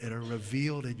unfold and are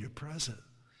revealed in your presence.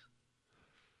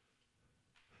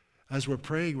 As we're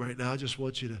praying right now, I just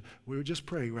want you to, we're just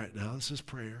praying right now. This is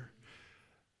prayer.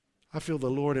 I feel the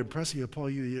Lord impressing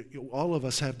upon you. All of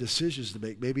us have decisions to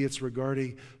make. Maybe it's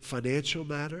regarding financial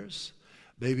matters.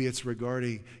 Maybe it's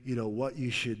regarding, what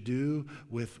you should do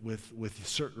with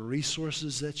certain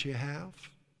resources that you have.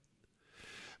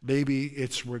 Maybe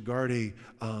it's regarding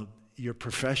your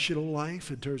professional life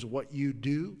in terms of what you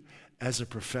do as a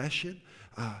profession,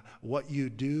 what you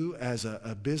do as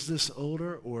a business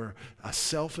owner or a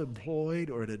self-employed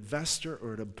or an investor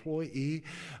or an employee.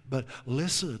 But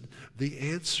listen, the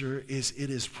answer is in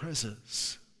His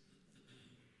presence.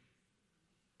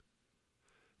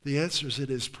 The answer is in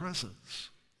His presence.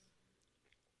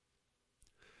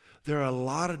 There are a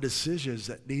lot of decisions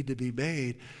that need to be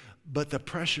made, but the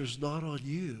pressure's not on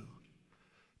you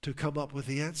to come up with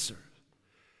the answer.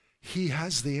 He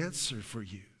has the answer for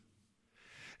you.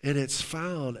 And it's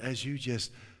found as you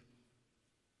just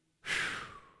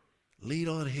lean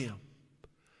on Him.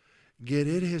 Get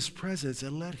in His presence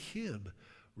and let Him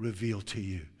reveal to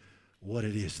you what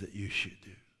it is that you should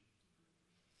do.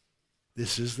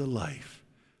 This is the life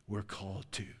we're called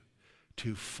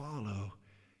to follow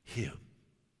Him.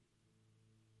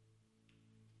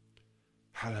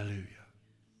 Hallelujah.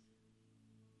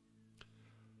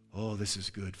 Oh, this is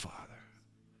good, Father.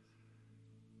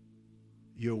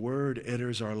 Your word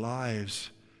enters our lives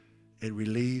and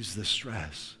relieves the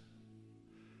stress,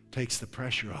 takes the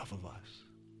pressure off of us,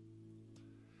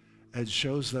 and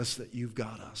shows us that you've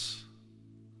got us,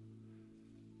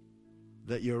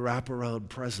 that your wraparound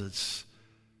presence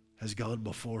has gone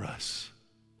before us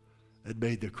and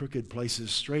made the crooked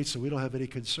places straight so we don't have any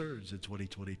concerns in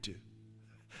 2022.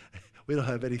 We don't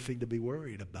have anything to be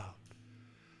worried about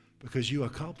because you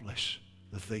accomplish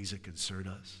the things that concern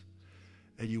us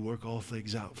and you work all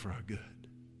things out for our good.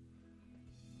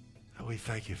 And we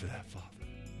thank you for that, Father.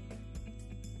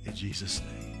 In Jesus'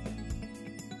 name,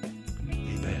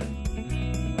 amen.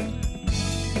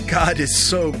 God is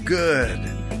so good.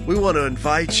 We want to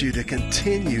invite you to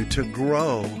continue to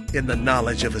grow in the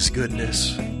knowledge of His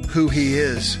goodness, who He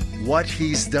is, what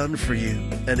He's done for you,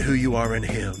 and who you are in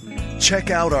Him. Check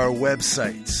out our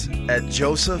websites at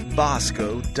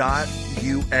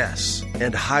josephbosco.us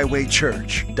and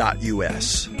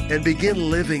highwaychurch.us and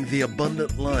begin living the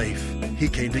abundant life He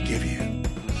came to give you.